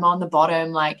I'm on the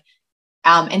bottom. Like,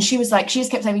 and she was like, she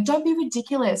just kept saying, don't be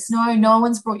ridiculous. No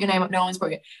one's brought your name up. No one's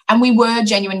brought you. And we were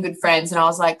genuine good friends. And I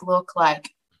was like, look, like,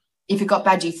 if it got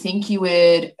bad, do you think you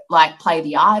would like play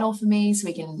the idol for me so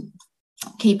we can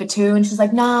keep it too? And she's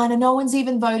like, no one's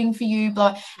even voting for you.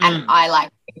 Blah. And I like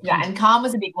that. And Khan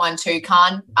was a big one too.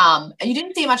 Khan, you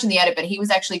didn't see much in the edit, but he was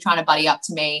actually trying to buddy up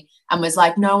to me and was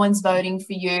like, no one's voting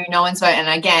for you. No one's voting. And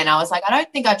again, I was like, I don't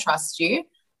think I trust you.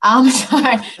 So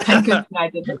and good thing I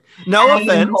didn't. No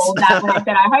offense. Called that when I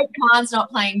said, I hope Khan's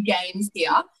not playing games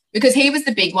here, because he was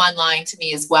the big one lying to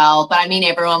me as well. But I mean,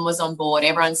 everyone was on board.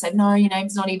 Everyone said, no, your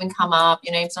name's not even come up.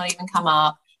 Your name's not even come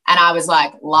up. And I was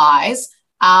like, lies.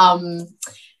 And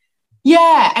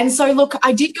so look,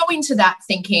 I did go into that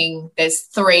thinking there's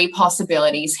three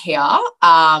possibilities here.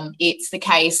 It's the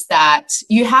case that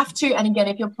you have to, and again,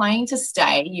 if you're playing to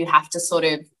stay, you have to sort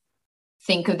of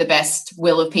think of the best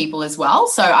will of people as well.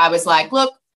 So I was like,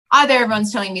 look, either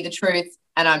everyone's telling me the truth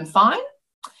and I'm fine,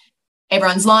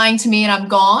 everyone's lying to me and I'm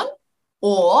gone,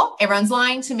 or everyone's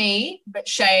lying to me, but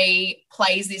Shay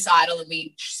plays this idol and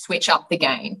we switch up the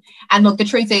game. And look, the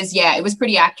truth is, it was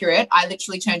pretty accurate. I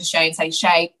literally turned to Shay and say,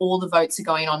 Shay, all the votes are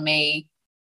going on me.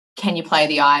 Can you play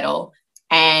the idol?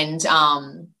 And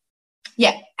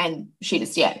and she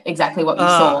just, exactly what you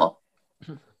saw.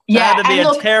 That had to be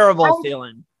a terrible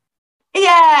feeling.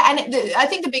 Yeah, and I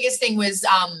think the biggest thing was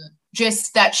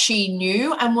just that she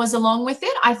knew and was along with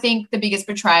it. I think the biggest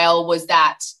betrayal was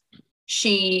that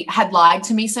she had lied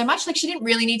to me so much. Like, she didn't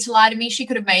really need to lie to me. She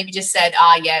could have maybe just said,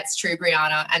 it's true,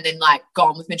 Briana, and then like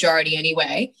gone with majority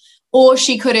anyway. Or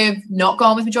she could have not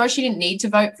gone with majority. She didn't need to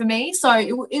vote for me.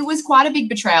 So it was quite a big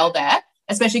betrayal there,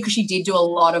 especially because she did do a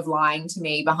lot of lying to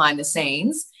me behind the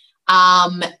scenes.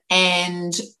 And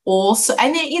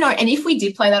if we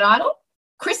did play that idol,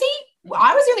 Chrissy,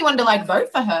 I was the only one to like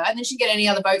vote for her, and then she'd get any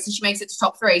other votes and she makes it to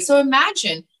top 3. So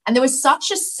imagine, and there was such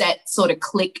a set sort of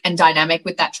click and dynamic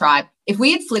with that tribe. If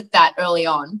we had flipped that early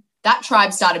on, that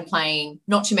tribe started playing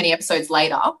not too many episodes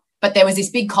later, but there was this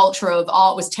big culture of,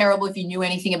 it was terrible if you knew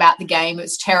anything about the game. It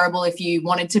was terrible if you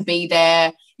wanted to be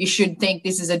there. You should think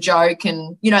this is a joke.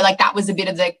 And, like that was a bit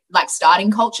of the like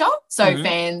starting culture. So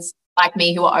fans like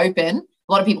me who are open,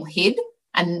 a lot of people hid.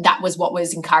 And that was what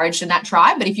was encouraged in that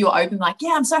tribe. But if you were open, like,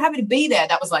 I'm so happy to be there,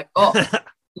 that was like, a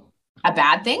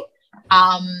bad thing.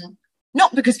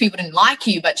 Not because people didn't like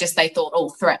you, but just they thought,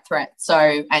 threat.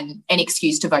 So, and an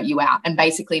excuse to vote you out. And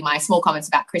basically my small comments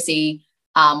about Chrissy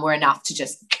were enough to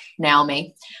just nail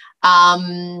me.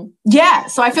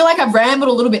 So I feel like I've rambled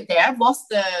a little bit there. I've lost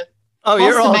the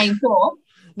main thought.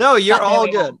 No, you're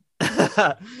all good.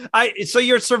 So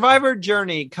your Survivor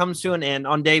journey comes to an end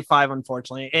on day 5,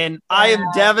 unfortunately, and I am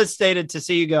devastated to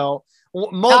see you go.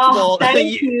 Multiple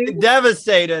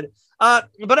devastated. But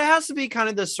it has to be kind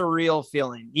of the surreal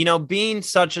feeling, being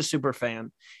such a super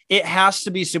fan. It has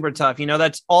to be super tough.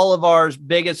 That's all of our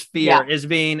biggest fear is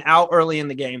being out early in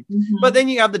the game. But then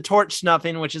you have the torch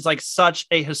snuffing, which is like such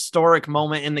a historic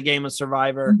moment in the game of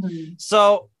Survivor.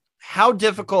 So how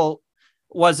difficult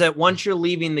was it once you're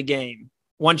leaving the game,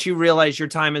 once you realize your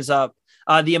time is up,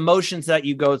 the emotions that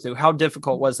you go through, how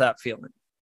difficult was that feeling?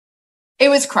 It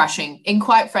was crushing. And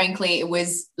quite frankly, it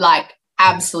was like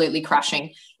absolutely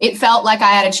crushing. It felt like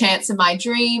I had a chance in my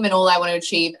dream and all I wanted to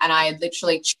achieve. And I had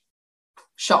literally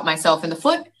shot myself in the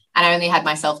foot and I only had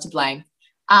myself to blame.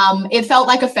 It felt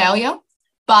like a failure,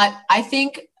 but I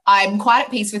think I'm quite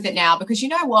at peace with it now because you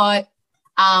know what?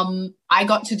 I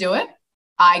got to do it.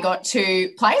 I got to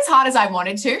play as hard as I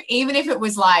wanted to, even if it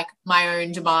was like my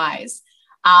own demise.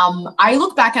 I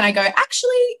look back and I go,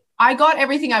 actually, I got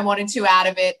everything I wanted to out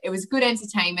of it. It was good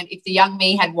entertainment. If the young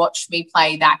me had watched me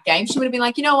play that game, she would have been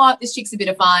like, you know what? This chick's a bit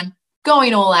of fun,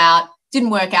 going all out. Didn't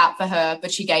work out for her,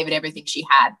 but she gave it everything she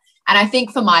had. And I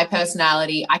think for my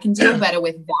personality, I can deal better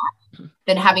with that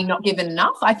than having not given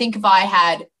enough. I think if I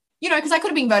had, because I could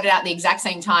have been voted out at the exact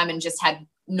same time and just had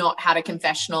not had a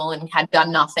confessional and had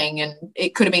done nothing, and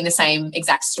it could have been the same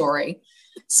exact story.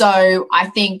 So I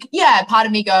think, part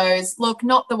of me goes, look,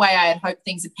 not the way I had hoped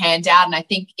things had panned out. And I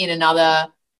think in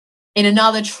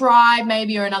another tribe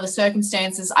maybe or in other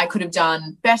circumstances, I could have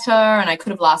done better and I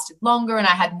could have lasted longer and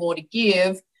I had more to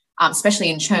give, especially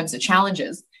in terms of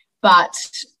challenges. But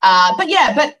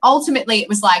ultimately it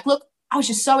was like, look, I was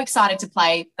just so excited to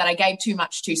play that I gave too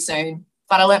much too soon,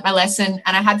 but I learnt my lesson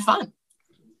and I had fun.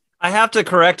 I have to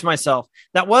correct myself.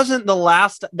 That wasn't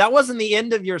the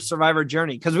end of your Survivor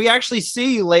journey, because we actually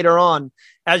see you later on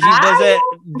as you visit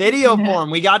video form.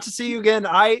 We got to see you again.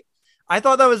 I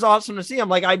thought that was awesome to see. I'm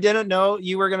like, I didn't know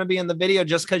you were going to be in the video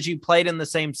just because you played in the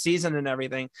same season and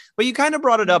everything, but you kind of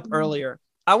brought it up earlier.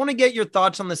 I want to get your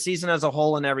thoughts on the season as a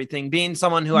whole and everything, being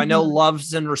someone who I know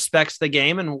loves and respects the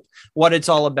game and what it's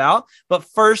all about. But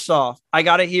first off, I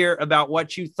got to hear about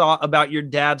what you thought about your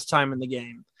dad's time in the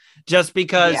game. Just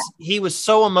because he was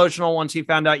so emotional once he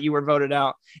found out you were voted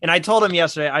out. And I told him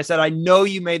yesterday, I said, I know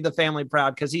you made the family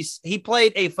proud, because he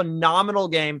played a phenomenal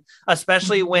game,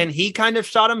 especially when he kind of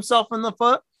shot himself in the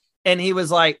foot. And he was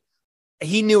like,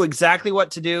 he knew exactly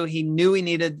what to do. He knew he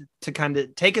needed to kind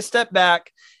of take a step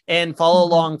back and follow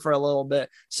along for a little bit.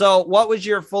 So what was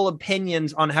your full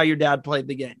opinions on how your dad played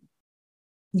the game?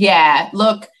 Yeah,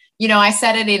 look, I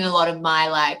said it in a lot of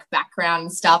my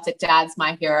background stuff that dad's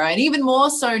my hero, and even more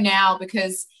so now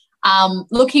because,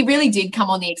 look, he really did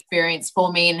come on the experience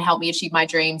for me and help me achieve my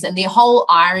dreams. And the whole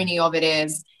irony of it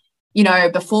is,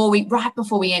 right before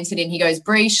we entered in, he goes,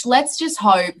 Breesh, let's just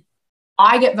hope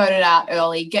I get voted out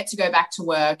early, get to go back to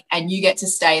work, and you get to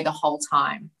stay the whole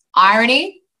time.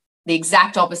 Irony, the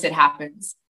exact opposite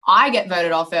happens. I get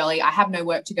voted off early. I have no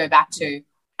work to go back to.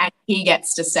 And he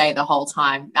gets to stay the whole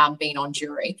time being on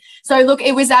jury. So, look,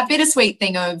 it was that bittersweet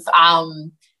thing of,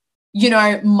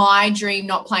 my dream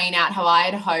not playing out how I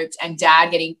had hoped and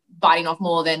dad biting off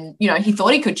more than, he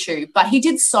thought he could chew. But he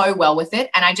did so well with it.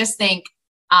 And I just think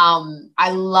I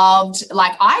loved,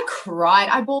 I cried.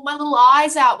 I bawled my little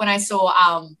eyes out when I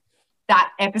saw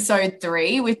that episode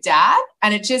 3 with dad.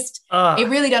 And it just, it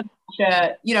really does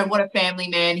show, what a family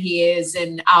man he is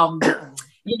and, how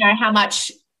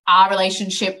much our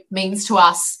relationship means to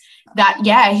us. That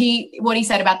what he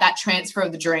said about that transfer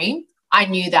of the dream, I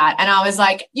knew that, and I was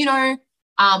like,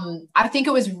 I think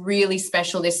it was really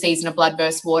special this season of Blood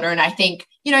vs. Water. And I think,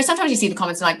 sometimes you see the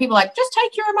comments and people are like, just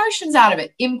take your emotions out of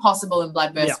it. Impossible in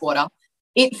Blood vs. Water.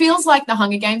 It feels like the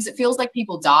Hunger Games. It feels like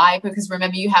people die because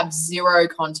remember, you have zero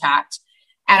contact.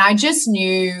 And I just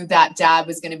knew that dad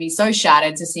was going to be so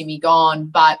shattered to see me gone.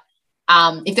 But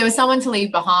if there was someone to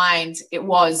leave behind, it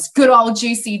was good old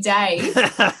Juicy Dave. And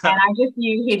I just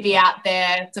knew he'd be out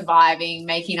there surviving,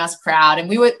 making us proud. And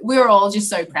we were all just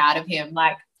so proud of him.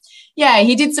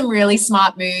 He did some really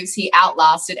smart moves. He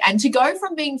outlasted. And to go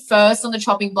from being first on the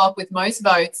chopping block with most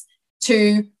votes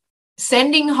to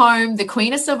sending home the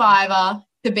Queen of Survivor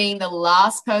to being the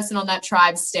last person on that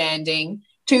tribe standing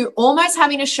to almost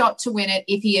having a shot to win it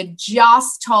if he had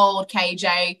just told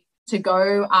KJ to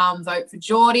go vote for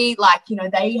Geordie.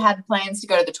 They had plans to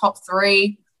go to the top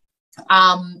 3.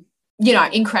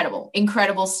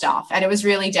 Incredible stuff. And it was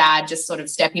really dad just sort of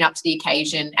stepping up to the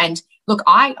occasion. And look,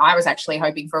 I was actually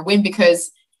hoping for a win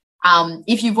because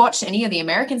if you've watched any of the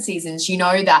American seasons, you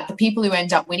know that the people who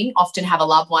end up winning often have a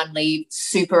loved one leave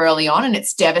super early on and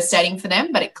it's devastating for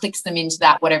them, but it clicks them into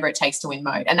that whatever it takes to win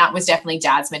mode. And that was definitely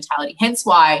dad's mentality. Hence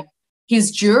why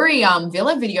his jury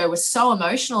villa video was so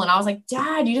emotional. And I was like,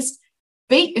 Dad, you just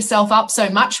beat yourself up so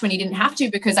much when you didn't have to,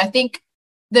 because I think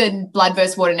the Blood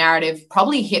vs. Water narrative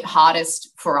probably hit hardest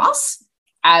for us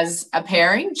as a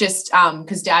pairing, just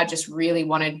because dad just really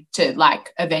wanted to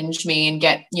avenge me and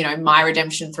get, my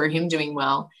redemption through him doing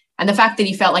well. And the fact that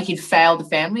he felt like he'd failed the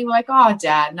family, we're like, oh,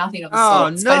 dad, nothing of the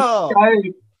sort. No.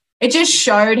 it just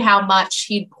showed how much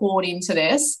he'd poured into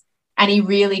this, and he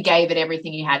really gave it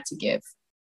everything he had to give.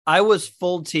 I was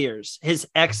full tears. His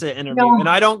exit interview, and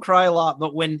I don't cry a lot,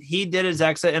 but when he did his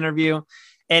exit interview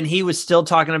and he was still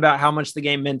talking about how much the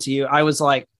game meant to you, I was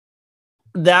like,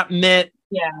 that meant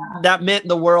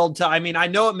the world to, I mean, I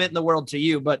know it meant the world to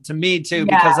you, but to me too,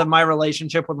 because of my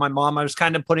relationship with my mom, I was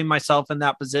kind of putting myself in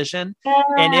that position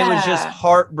and it was just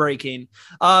heartbreaking.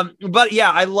 But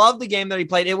yeah, I love the game that he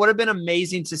played. It would have been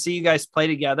amazing to see you guys play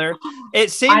together.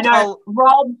 It seemed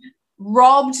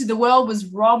robbed. The world was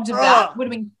robbed of that. Would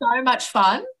have been so much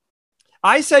fun.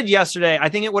 I said yesterday, I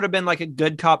think it would have been like a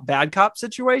good cop, bad cop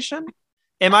situation.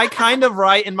 Am I kind of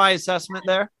right in my assessment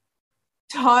there?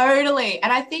 Totally.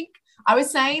 And I think I was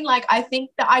saying, like, I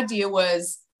think the idea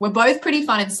was we're both pretty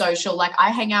fun and social. Like, I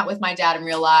hang out with my dad in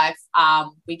real life.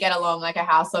 We get along like a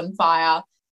house on fire.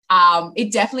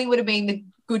 It definitely would have been the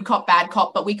good cop, bad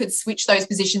cop, but we could switch those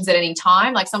positions at any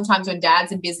time. Like, sometimes when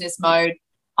dad's in business mode,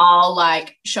 I'll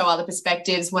like show other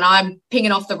perspectives. When I'm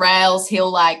pinging off the rails, he'll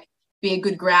like be a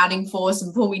good grounding force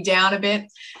and pull me down a bit.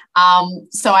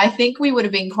 So I think we would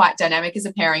have been quite dynamic as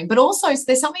a pairing, but also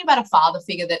there's something about a father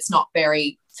figure that's not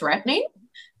very threatening.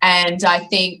 And I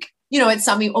think, you know, it's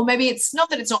something, or maybe it's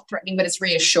not that it's not threatening, but it's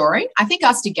reassuring. I think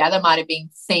us together might have been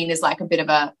seen as like a bit of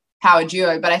a power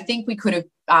duo, but I think we could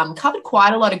have covered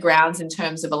quite a lot of grounds in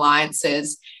terms of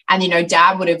alliances. And, you know,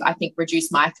 dad would have, I think,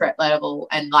 reduced my threat level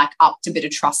and like upped a bit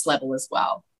of trust level as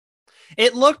well.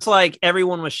 It looked like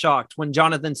everyone was shocked when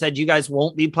Jonathan said, you guys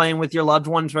won't be playing with your loved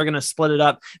ones. We're going to split it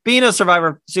up. Being a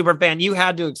Survivor super fan, you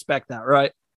had to expect that,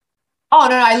 right? Oh,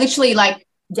 no, I literally, like,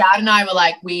 dad and I were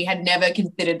like, we had never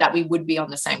considered that we would be on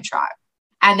the same tribe.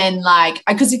 And then, like,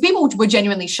 because people were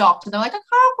genuinely shocked and they're like, I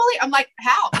can't believe, I'm like,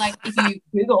 how? Like, if you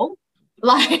Google,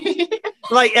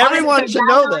 like everyone should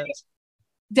know this.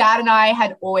 Dad and I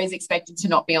had always expected to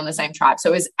not be on the same tribe.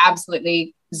 So it was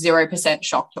absolutely 0%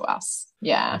 shock to us.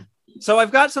 Yeah. So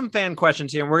I've got some fan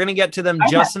questions here and we're going to get to them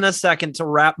just in a second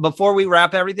before we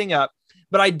wrap everything up.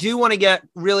 But I do want to get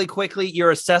really quickly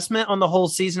your assessment on the whole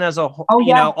season as a whole,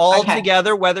 all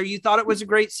together, whether you thought it was a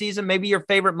great season, maybe your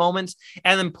favorite moments,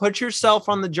 and then put yourself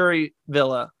on the jury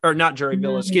villa, or not jury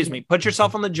villa, excuse me. Put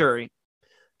yourself on the jury.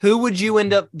 Who would you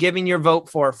end up giving your vote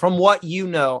for from what you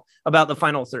know about the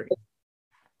final three?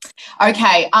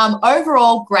 Okay.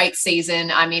 Overall, great season.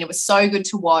 I mean, it was so good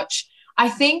to watch. I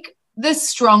think the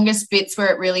strongest bits where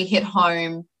it really hit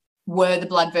home were the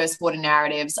blood versus water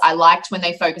narratives. I liked when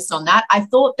they focused on that. I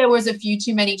thought there was a few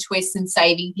too many twists in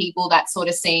saving people that sort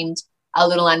of seemed a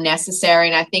little unnecessary.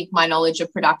 And I think my knowledge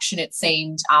of production, it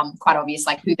seemed quite obvious,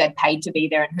 like who they'd paid to be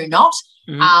there and who not,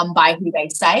 by who they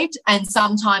saved. And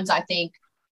sometimes I think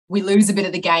we lose a bit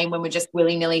of the game when we're just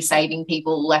willy-nilly saving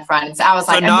people left, right, and so I was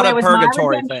like, not a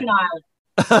purgatory fan.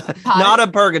 Not a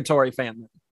purgatory fan.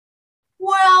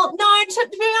 Well, no, to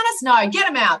be honest, no. Get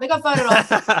them out. They got voted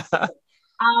off.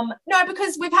 No,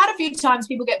 because we've had a few times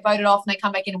people get voted off and they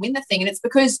come back in and win the thing, and it's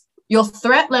because your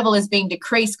threat level is being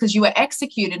decreased because you were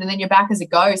executed and then you're back as a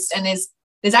ghost. And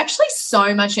there's actually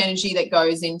so much energy that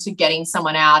goes into getting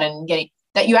someone out and getting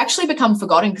that you actually become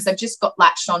forgotten because they've just got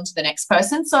latched on to the next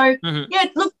person. So, yeah,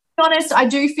 look, to be honest, I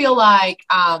do feel like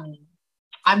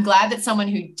I'm glad that someone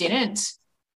who didn't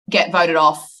get voted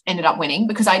off ended up winning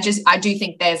because I do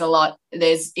think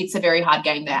it's a very hard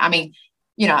game there. I mean,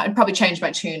 you know, I'd probably change my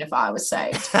tune if I was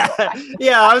saved.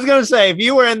 Yeah, I was going to say, if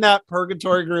you were in that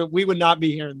purgatory group, we would not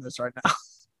be hearing this right now.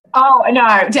 Oh,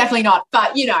 no, definitely not.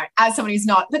 But, you know, as someone who's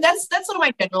not, but that's sort of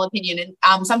my general opinion.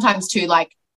 And sometimes too,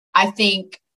 like, I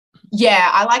think, yeah,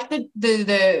 I like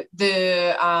the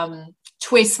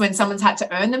twists when someone's had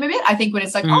to earn them a bit. I think when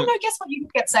it's like, oh, no, guess what? You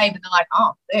get saved. And they're like,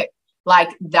 oh, sick.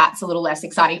 Like, that's a little less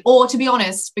exciting. Or to be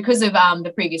honest, because of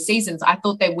the previous seasons, I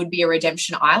thought there would be a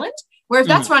redemption island. Where if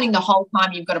that's running the whole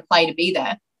time you've got to play to be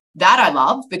there, that I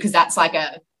love because that's like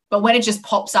but when it just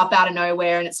pops up out of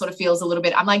nowhere and it sort of feels a little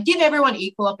bit, I'm like, give everyone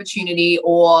equal opportunity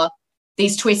or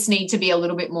these twists need to be a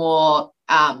little bit more,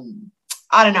 I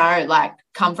don't know, like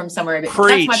come from somewhere a bit.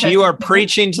 Preach. You are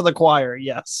preaching to the choir.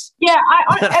 Yes. Yeah.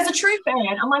 I as a true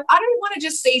fan, I'm like, I don't want to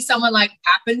just see someone like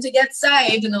happen to get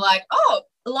saved and they're like, oh,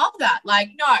 love that.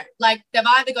 Like, no, like they've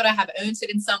either got to have earned it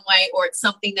in some way or it's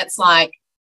something that's like,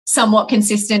 somewhat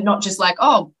consistent, not just like,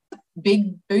 oh,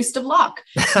 big boost of luck.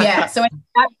 Yeah, so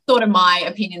that's sort of my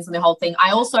opinions on the whole thing.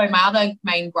 My other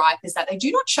main gripe is that they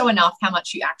do not show enough how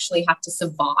much you actually have to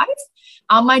survive.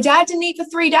 My dad didn't eat for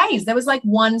 3 days. There was like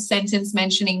one sentence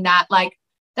mentioning that, like,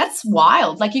 that's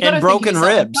wild. Like, you got to broken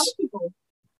ribs.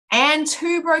 And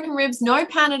 2 broken ribs, no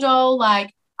Panadol.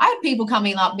 Like, I had people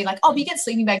coming up and be like, oh, but you get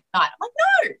sleeping bags tonight. I'm like,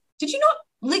 no, did you not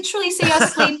literally see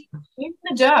us sleep in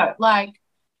the dirt? Like,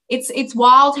 it's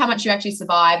wild how much you actually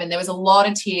survive. And there was a lot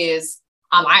of tears.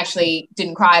 I actually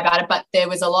didn't cry about it, but there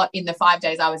was a lot in the 5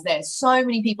 days I was there. So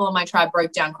many people in my tribe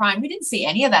broke down crying. We didn't see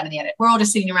any of that in the edit. We're all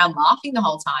just sitting around laughing the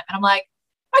whole time. And I'm like,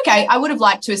 okay, I would have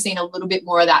liked to have seen a little bit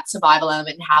more of that survival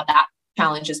element and how that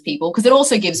challenges people, because it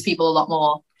also gives people a lot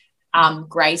more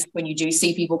grace when you do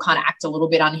see people kind of act a little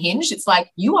bit unhinged. It's like,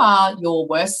 you are your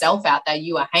worst self out there.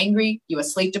 You are hangry, you are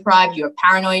sleep deprived, you are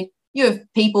paranoid, you have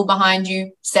people behind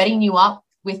you setting you up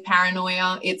with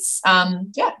paranoia. It's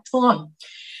full on.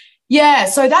 Yeah,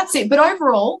 so that's it. But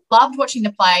overall, loved watching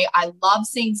the play. I love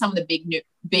seeing some of the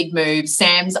big moves.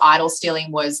 Sam's idol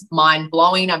stealing was mind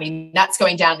blowing. I mean, that's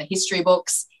going down in the history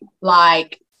books.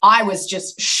 Like, I was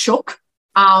just shook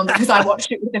because I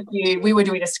watched it with a few. We were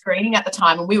doing a screening at the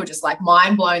time, and we were just like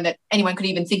mind blown that anyone could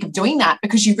even think of doing that,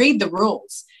 because you read the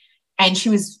rules, and she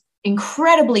was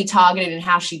incredibly targeted in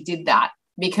how she did that,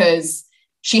 because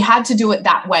she had to do it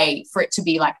that way for it to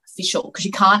be like official, because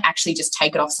you can't actually just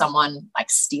take it off someone like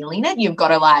stealing it. You've got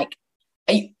to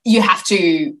you have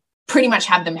to pretty much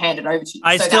have them handed over to you.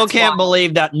 I still can't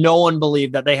believe that no one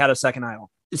believed that they had a second idol.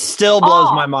 It still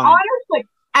blows my mind.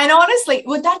 Honestly,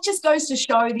 well, that just goes to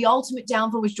show the ultimate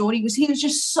downfall with Geordie was he was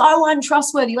just so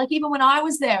untrustworthy. Like, even when I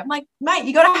was there, I'm like, mate,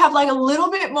 you got to have like a little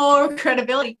bit more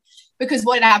credibility, because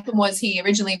what had happened was he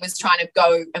originally was trying to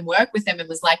go and work with them and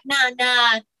was like,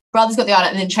 nah, brother's got the idol,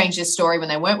 and then changed his story when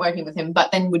they weren't working with him,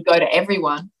 but then would go to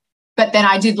everyone. But then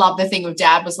I did love the thing with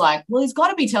Dad was like, well, he's got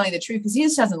to be telling the truth because he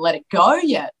just hasn't let it go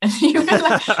yet. And you were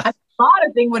like, a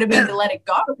smarter thing would have been to let it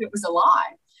go if it was a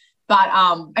lie. But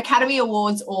Academy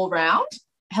Awards all round,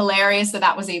 hilarious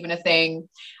that was even a thing.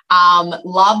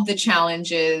 Loved the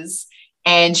challenges.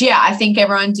 And, yeah, I think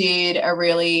everyone did a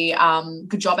really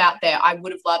good job out there. I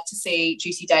would have loved to see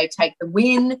Juicy Dave take the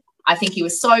win. I think he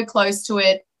was so close to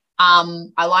it.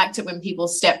 I liked it when people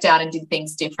stepped out and did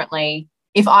things differently.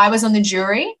 If I was on the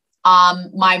jury,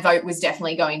 my vote was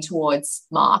definitely going towards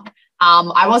Mark.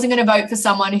 I wasn't going to vote for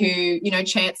someone who,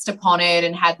 chanced upon it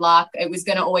and had luck. It was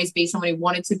going to always be someone who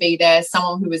wanted to be there,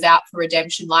 someone who was out for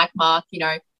redemption like Mark.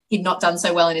 He'd not done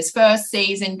so well in his first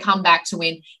season, come back to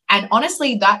win. And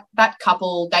honestly, that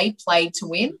couple, they played to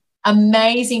win.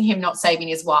 Amazing him not saving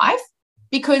his wife,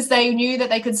 because they knew that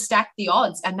they could stack the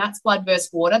odds, and that's blood versus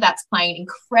water. That's playing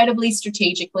incredibly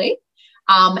strategically.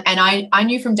 And I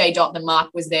knew from day dot that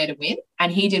Mark was there to win,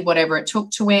 and he did whatever it took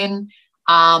to win.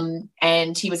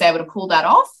 And he was able to pull that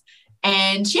off.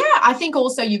 And, yeah, I think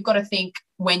also you've got to think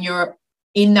when you're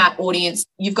in that audience,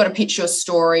 you've got to pitch your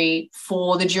story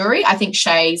for the jury. I think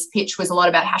Shay's pitch was a lot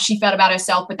about how she felt about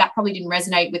herself, but that probably didn't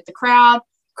resonate with the crowd.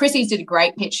 Chrissy's did a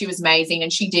great pitch. She was amazing,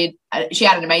 and she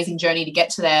had an amazing journey to get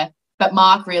to there. But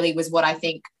Mark really was what I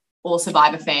think all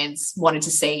Survivor fans wanted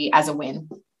to see as a win.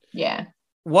 Yeah.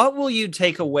 What will you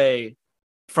take away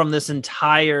from this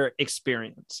entire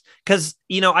experience? Because,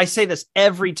 I say this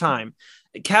every time.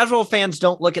 Casual fans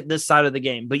don't look at this side of the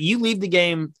game, but you leave the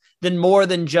game with more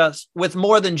than just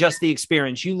the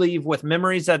experience. You leave with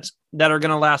memories that are going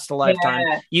to last a lifetime.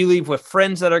 Yeah. You leave with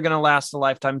friends that are going to last a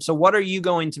lifetime. So what are you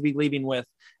going to be leaving with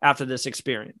after this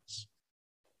experience?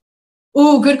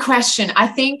 Oh, good question. I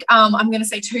think I'm going to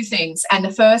say two things. And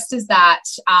the first is that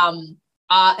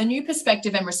a new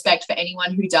perspective and respect for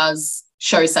anyone who does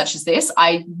shows such as this.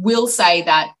 I will say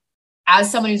that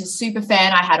as someone who's a super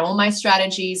fan, I had all my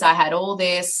strategies. I had all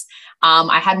this.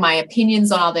 I had my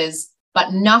opinions on others,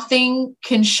 but nothing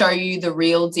can show you the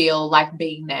real deal like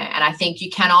being there. And I think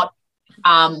you cannot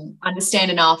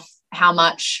understand enough how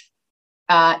much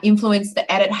influence the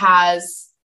edit has,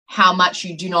 how much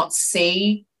you do not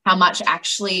see, how much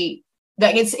actually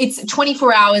that it's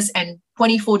 24 hours and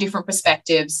 24 different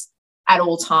perspectives at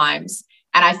all times.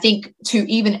 And I think to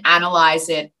even analyze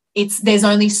it, there's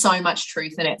only so much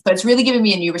truth in it. So it's really given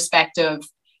me a new respect of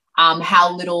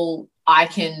how little I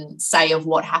can say of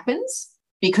what happens,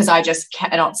 because I just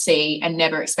cannot see and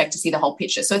never expect to see the whole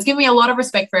picture. So it's given me a lot of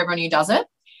respect for everyone who does it.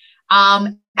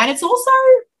 And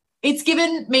it's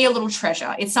given me a little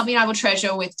treasure. It's something I will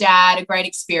treasure with Dad, a great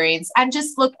experience, and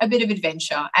just a bit of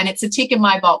adventure. And it's a tick in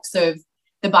my box of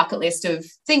the bucket list of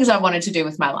things I wanted to do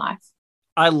with my life.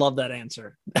 I love that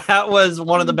answer. That was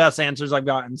one of the best answers I've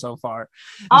gotten so far.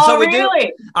 Oh, so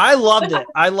really? I loved it.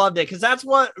 I loved it because that's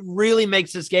what really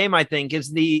makes this game, I think, is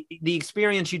the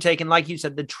experience you take. And like you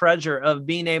said, the treasure of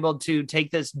being able to take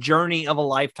this journey of a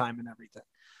lifetime and everything.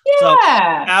 Yeah. So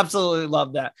absolutely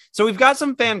love that. So we've got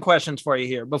some fan questions for you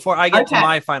here before I get to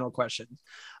my final question.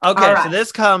 Okay. Right. So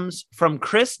this comes from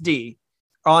Chris D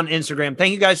on Instagram.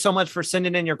 Thank you guys so much for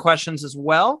sending in your questions as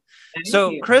well.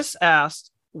 Thank you. Chris asked,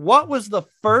 what was the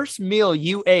first meal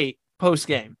you ate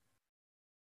post-game?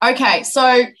 Okay,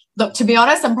 so Look, to be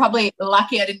honest, I'm probably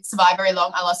lucky I didn't survive very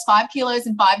long. I lost 5 kilos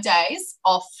in 5 days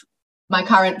off my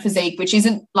current physique, which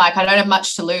isn't like, I don't have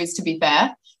much to lose, to be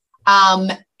fair.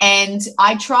 And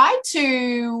I tried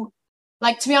to,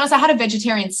 like, to be honest, I had a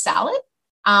vegetarian salad.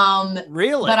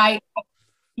 Really? But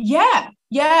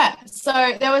yeah. So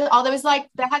there was like,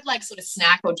 they had like sort of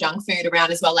snack or junk food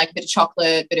around as well, like a bit of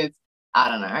chocolate, bit of, I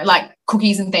don't know, like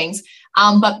cookies and things.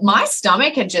 But my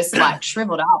stomach had just like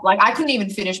shriveled up. Like I couldn't even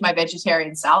finish my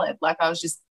vegetarian salad. Like I was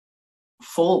just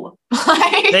full.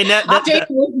 Like after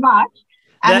eating this much.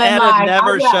 And the edit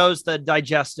never shows the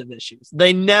digestive issues.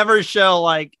 They never show,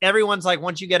 like, everyone's like,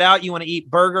 once you get out, you want to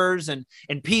eat burgers and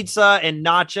pizza and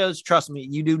nachos. Trust me,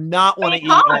 you do not want to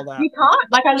eat all that. You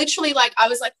can't. Like, I literally, like, I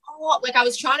was like, oh, like, I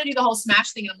was trying to do the whole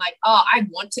smash thing. And I'm like, oh, I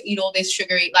want to eat all this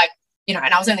sugary, like, you know,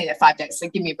 and I was only there 5 days. So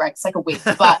give me a break. It's like a week.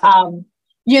 But,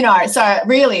 you know, so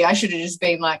really I should have just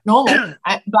been like normal.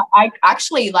 But I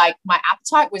actually, like, my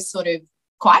appetite was sort of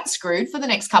quite screwed for the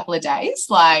next couple of days.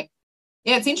 Like,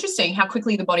 yeah, it's interesting how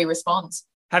quickly the body responds.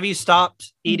 Have you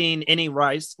stopped eating any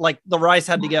rice? Like the rice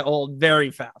had to get old very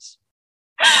fast.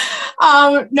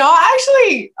 No,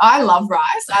 actually, I love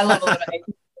rice. I love a lot of eggs.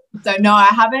 So no, I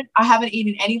haven't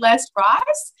eaten any less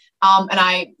rice. And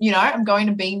I'm going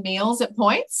to bean meals at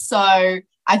points. So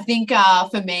I think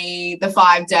for me, the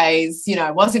 5 days,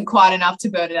 wasn't quite enough to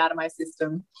burn it out of my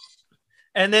system.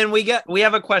 And then we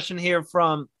have a question here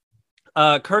from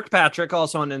Kirkpatrick,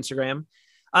 also on Instagram.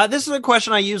 This is a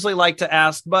question I usually like to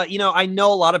ask, but, I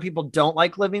know a lot of people don't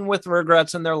like living with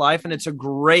regrets in their life, and it's a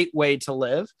great way to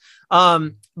live.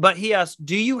 But he asks,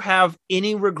 do you have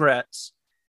any regrets?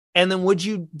 And then would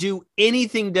you do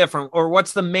anything different, or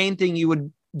what's the main thing you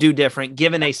would do different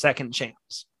given a second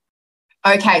chance?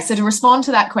 Okay, so to respond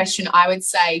to that question, I would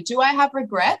say, do I have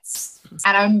regrets?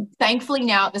 And I'm thankfully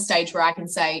now at the stage where I can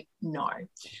say no.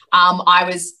 I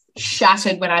was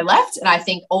shattered when I left, and I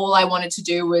think all I wanted to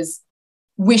do was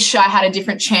wish I had a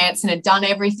different chance and had done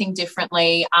everything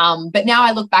differently. But now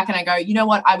I look back and I go, you know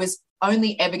what? I was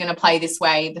only ever going to play this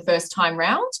way the first time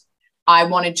round. I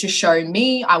wanted to show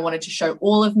me. I wanted to show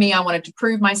all of me. I wanted to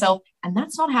prove myself. And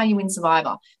that's not how you win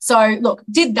Survivor. So look,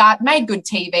 did that, made good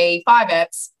TV, 5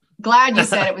 eps. Glad you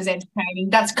said it was entertaining.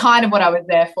 That's kind of what I was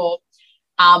there for.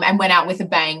 And went out with a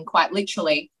bang, quite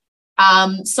literally.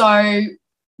 So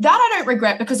that I don't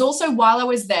regret, because also while I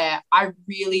was there, I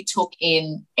really took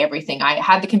in everything. I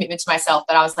had the commitment to myself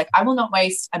that I was like, I will not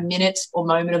waste a minute or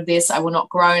moment of this. I will not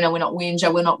groan. I will not whinge. I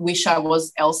will not wish I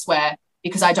was elsewhere,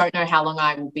 because I don't know how long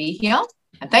I will be here.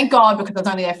 And thank God, because I was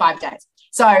only there 5 days.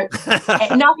 So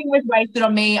nothing was wasted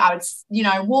on me. I would,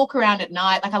 walk around at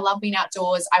night. Like I love being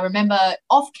outdoors. I remember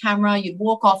off camera, you'd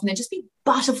walk off and there'd just be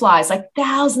butterflies, like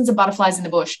thousands of butterflies in the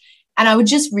bush. And I would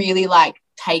just really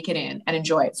take it in and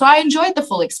enjoy it. So I enjoyed the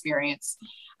full experience.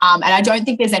 And I don't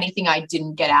think there's anything I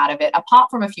didn't get out of it,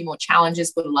 apart from a few more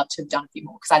challenges. Would have loved to have done a few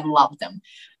more because I loved them.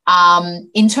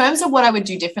 In terms of what I would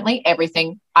do differently,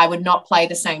 everything. I would not play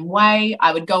the same way.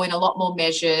 I would go in a lot more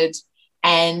measured,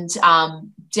 and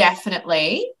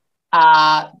definitely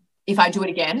if I do it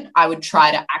again, I would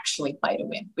try to actually play to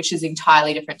win, which is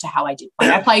entirely different to how I did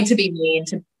play. I played to be me and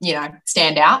to,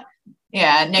 stand out.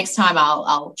 Yeah, next time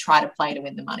I'll try to play to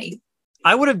win the money.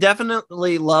 I would have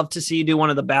definitely loved to see you do one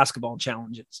of the basketball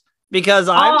challenges, because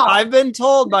I've been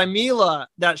told by Mila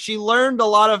that she learned a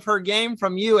lot of her game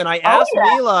from you. And I asked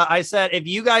Mila, I said, if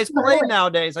you guys played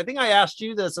nowadays, I think I asked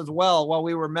you this as well while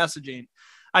we were messaging.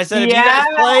 I said, if you guys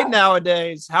played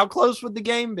nowadays, how close would the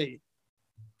game be?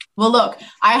 Well, look,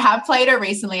 I have played her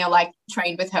recently. I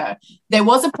trained with her. There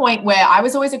was a point where I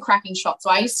was always a cracking shot. So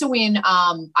I used to win.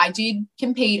 I did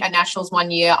compete at nationals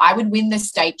one year. I would win the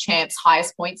state champs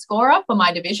highest point scorer for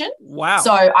my division. Wow.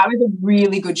 So I was a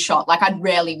really good shot. I'd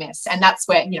rarely miss. And that's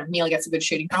where, Mila gets a good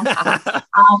shooting from.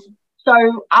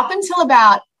 So up until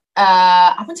Mila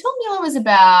was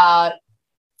about,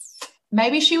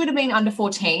 maybe she would have been under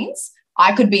 14s,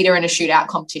 I could beat her in a shootout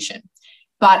competition.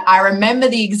 But I remember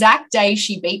the exact day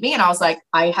she beat me, and I was like,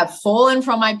 I have fallen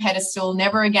from my pedestal.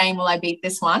 Never again will I beat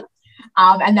this one.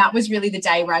 And that was really the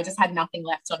day where I just had nothing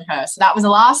left on her. So that was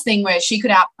the last thing where she could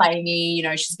outplay me.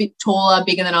 She's a bit taller,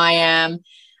 bigger than I am.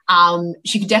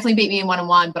 She could definitely beat me in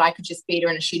one-on-one, but I could just beat her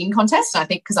in a shooting contest. And I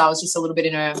think because I was just a little bit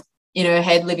in her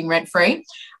head, living rent-free.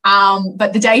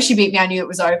 But the day she beat me, I knew it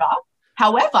was over.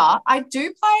 However, I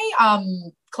do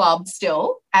play club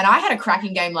still, and I had a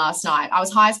cracking game last night. I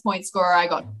was highest point scorer. I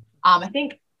got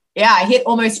I hit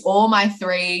almost all my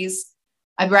threes.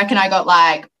 I reckon I got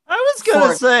I was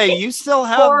gonna say, you still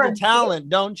have the talent,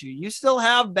 don't you? You still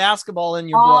have basketball in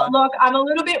your blood. Look, I'm a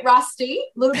little bit rusty,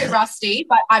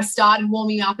 but I've started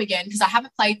warming up again because I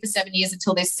haven't played for 7 years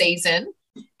until this season.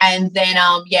 And then,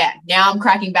 now I'm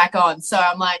cracking back on. So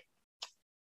I'm like,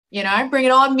 bring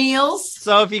it on, meals.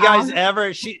 So if you guys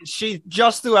ever, she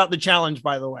just threw out the challenge,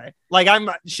 by the way. Like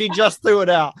she just threw it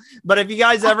out. But if you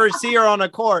guys ever see her on a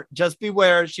court, just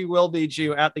beware, she will beat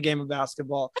you at the game of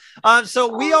basketball.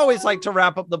 So we always like to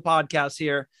wrap up the podcast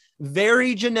here.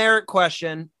 Very generic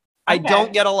question. Okay. I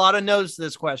don't get a lot of no's to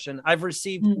this question. I've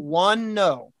received one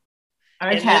no.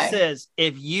 Okay. And this is,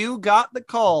 if you got the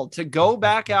call to go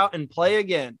back out and play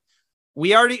again,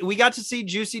 we got to see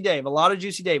Juicy Dave, a lot of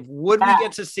Juicy Dave. Would we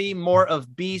get to see more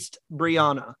of Beast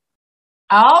Briana?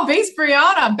 Oh, Beast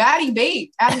Briana, baddie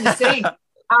beat out of the sea.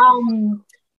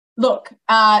 Look,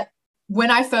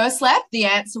 when I first left, the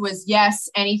answer was yes,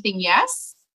 anything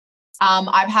yes.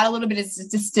 I've had a little bit of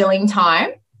distilling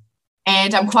time,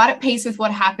 and I'm quite at peace with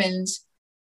what happened.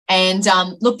 And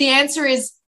look, the answer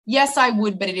is yes, I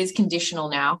would, but it is conditional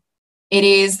now. It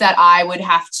is that I would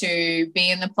have to be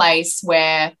in the place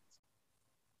where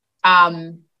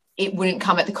it wouldn't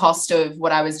come at the cost of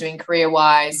what I was doing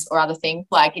career-wise or other things.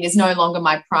 Like, it is no longer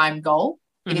my prime goal.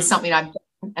 It is something I've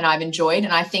done and I've enjoyed.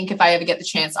 And I think if I ever get the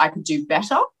chance, I could do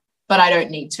better, but I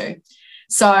don't need to.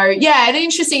 So, yeah, an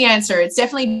interesting answer. It's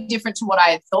definitely different to what I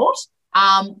had thought.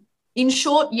 In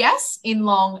short, yes. In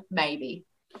long, maybe.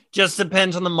 Just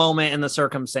depends on the moment and the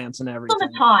circumstance and everything. On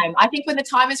the time. I think when the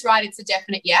time is right, it's a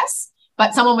definite yes.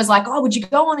 But someone was like, oh, would you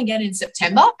go on again in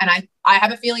September? And I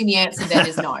have a feeling the answer then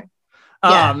is no.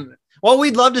 Yeah. Well,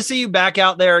 we'd love to see you back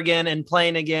out there again and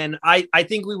playing again. I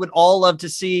think we would all love to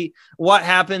see what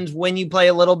happens when you play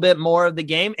a little bit more of the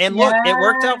game. And look, it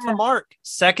worked out for Mark.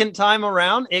 Second time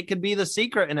around, it could be the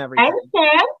secret and everything. And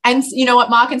Sam. And you know what?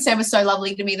 Mark and Sam were so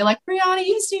lovely to me. They're like, Briana,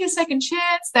 you just need a second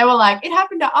chance. They were like, it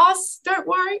happened to us. Don't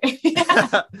worry.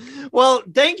 Well,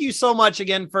 thank you so much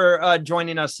again for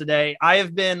joining us today. I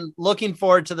have been looking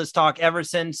forward to this talk ever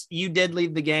since you did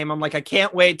leave the game. I'm like, I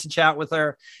can't wait to chat with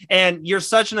her. And you're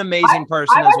such an amazing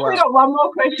person as well. I've actually got one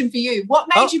more question for you. What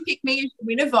made you pick me as the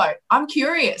winner vote? I'm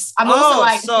curious. I'm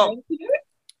also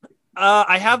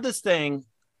I have this thing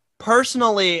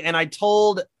personally, and I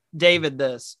told David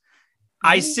this.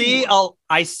 I see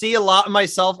a lot of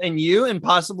myself in you, and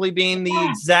possibly being the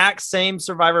exact same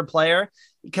Survivor player,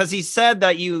 because he said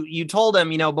that you told him,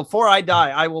 before I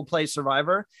die, I will play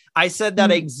Survivor. I said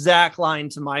that exact line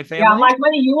to my family. Yeah, I'm like,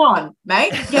 when are you on,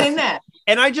 mate? Get in there.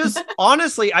 And I just,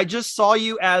 honestly, I just saw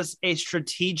you as a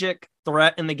strategic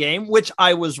threat in the game, which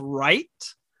I was right.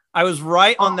 I was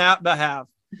right on that behalf.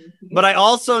 But I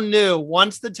also knew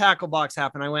once the tackle box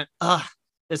happened, I went,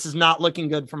 this is not looking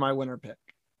good for my winner pick.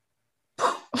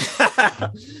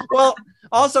 Well,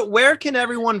 also, where can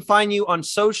everyone find you on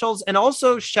socials? And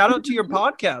also shout out to your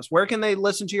podcast. Where can they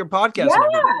listen to your podcast?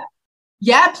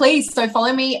 Yeah, please. So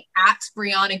follow me at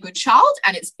Briana Goodchild,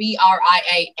 and it's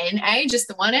Briana, just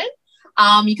the one N.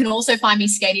 You can also find me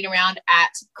skating around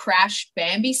at Crash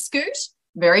Bambi Scoot.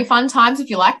 Very fun times if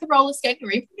you like the roller skating,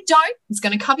 or even if you don't, it's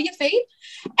going to cover your feet.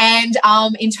 And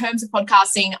in terms of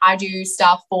podcasting, I do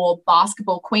stuff for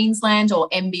Basketball Queensland or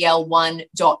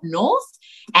NBL1.North.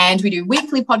 And we do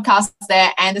weekly podcasts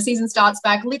there. And the season starts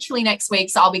back literally next week.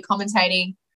 So I'll be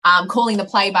commentating, calling the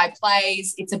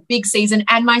play-by-plays. It's a big season.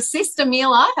 And my sister,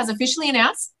 Mila, has officially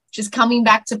announced she's coming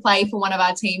back to play for one of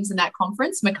our teams in that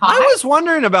conference, Mackay. I was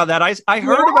wondering about that. I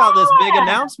heard about this big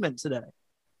announcement today.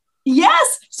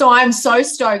 Yes. So I'm so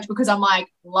stoked because I'm like,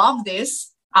 love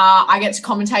this. I get to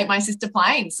commentate my sister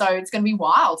playing. So it's going to be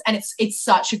wild. And it's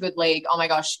such a good league. Oh my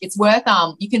gosh. It's worth,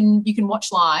 you can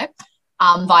watch live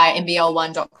via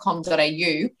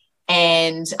nbl1.com.au.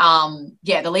 And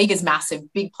the league is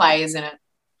massive, big players in it.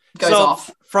 Goes off.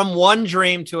 From one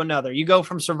dream to another, you go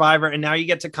from Survivor and now you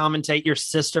get to commentate your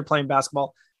sister playing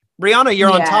basketball. Briana, you're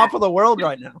on top of the world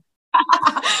right now.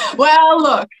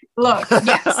 Well, look,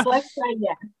 yes, let's say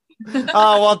yes.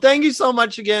 Well, thank you so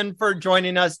much again for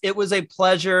joining us. It was a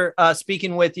pleasure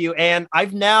speaking with you. And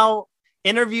I've now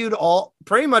interviewed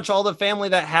pretty much all the family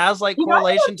that has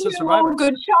correlation to Survivor.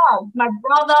 Goodchild. My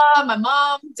brother, my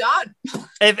mom, done.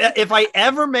 If I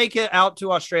ever make it out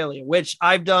to Australia, which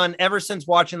I've done ever since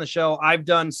watching the show, I've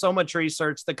done so much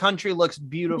research. The country looks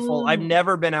beautiful. I've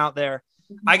never been out there.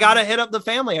 I got to hit up the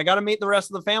family. I got to meet the rest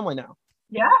of the family now.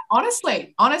 Yeah,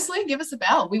 honestly, give us a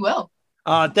bell. We will.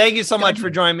 Thank you so much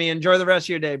for joining me. Enjoy the rest of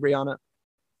your day, Briana.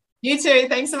 You too.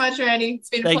 Thanks so much, Randy.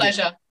 It's been a pleasure.